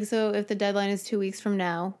 she's like, so if the deadline is 2 weeks from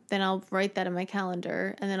now, then I'll write that in my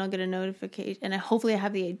calendar, and then I'll get a notification, and hopefully I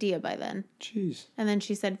have the idea by then. Jeez. And then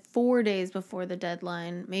she said 4 days before the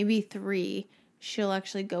deadline, maybe 3, she'll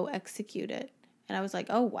actually go execute it. And I was like,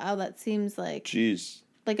 oh, wow, that seems like... Jeez.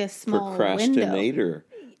 Like a small Procrastinator.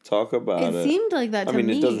 window. Talk about it. It seemed like that to me. I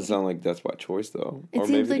mean, it doesn't sound like that's by choice, though. It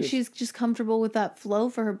seems like she's just comfortable with that flow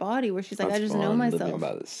for her body, where she's like, I just know myself. Living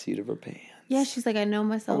by the seat of her pants. Yeah, she's like, I know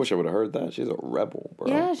myself. I wish I would have heard that. She's a rebel, bro.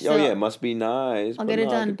 Yeah, yeah, it must be nice. I'll get it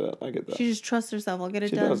done. I get that. She just trusts herself. I'll get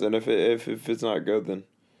it done. She does, and if it's not good, then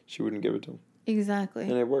she wouldn't give it to him. Exactly.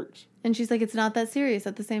 And it works. And she's like, it's not that serious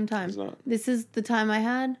at the same time. It's not. This is the time I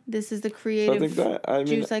had. This is the creative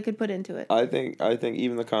juice I could put into it. I think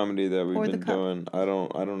even the comedy that we've been doing, I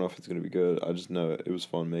don't know if it's going to be good. I just know it was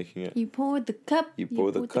fun making it. You pour the cup. You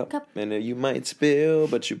pour the cup. And you might spill,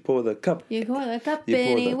 but you pour the cup. You pour the cup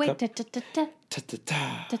anyway. Ta-ta-ta-ta.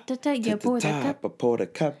 Ta-ta-ta. You pour the cup. Pour the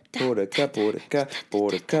cup. Pour the cup. Pour the cup. Pour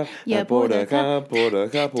the cup. You pour the cup. Pour the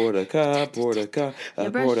cup. Pour the cup. Pour the cup.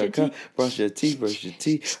 Pour the cup. Brush your teeth. Brush your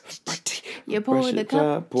teeth. You pour the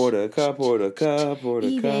cup. Pour the cup. Pour the cup. Pour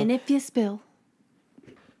the cup. Even if you spill.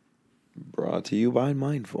 Brought to you by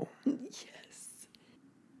Mindful. Yes.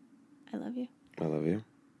 I love you. I love you.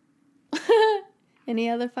 Any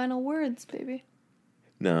other final words, baby?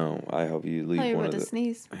 No, I hope you leave one of the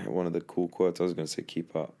sneeze. One of the cool quotes. I was going to say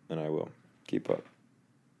keep up, and I will. Keep up.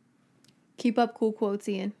 Keep up cool quotes,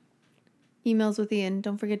 Ian. Emails with Ian.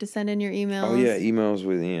 Don't forget to send in your emails. Oh, yeah, emails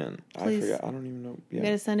with Ian. Please. I forgot. I don't even know. Yeah. You got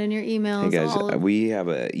to send in your emails. Hey, guys, we have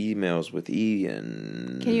emails with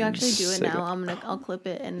Ian. Can you actually do it now? I'll clip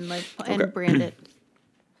it and brand it.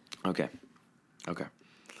 Okay. I got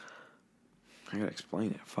to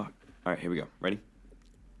explain it. Fuck. All right, here we go. Ready?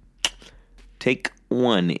 Take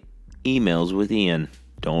 1. Emails with Ian.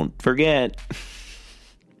 Don't forget.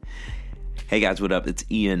 Hey guys, what up? It's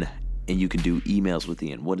Ian, and you can do emails with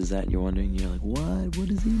Ian. What is that? You're wondering? You're like, what? What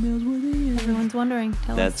is emails with Ian? Everyone's wondering.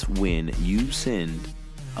 Tell us. That's when you send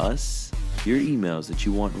us your emails that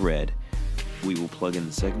you want read. We will plug in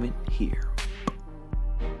the segment here.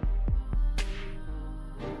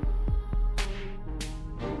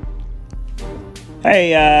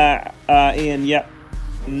 Hey, Ian. Yep.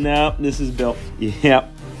 No, this is Bill.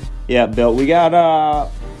 Yep. Yeah, Bill. We got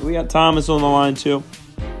Thomas on the line too.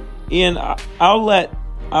 Ian, I'll let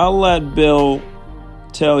Bill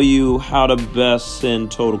tell you how to best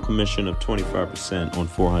send total commission of 25% on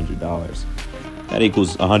 $400. That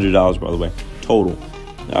equals $100, by the way, total.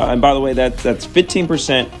 And by the way, that's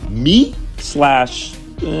 15% me /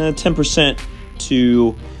 10%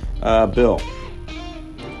 to Bill.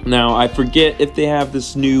 Now, I forget if they have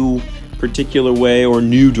this new particular way or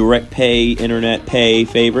new direct pay, internet pay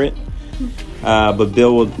favorite. But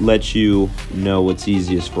Bill will let you know what's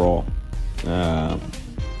easiest for all. And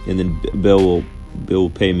then Bill will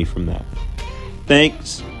pay me from that.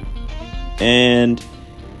 Thanks. And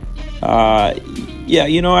yeah,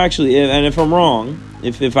 actually, and if I'm wrong,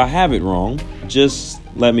 if I have it wrong, just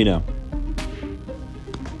let me know.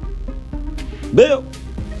 Bill.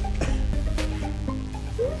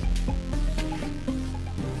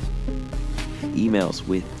 Emails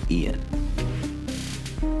with Ian.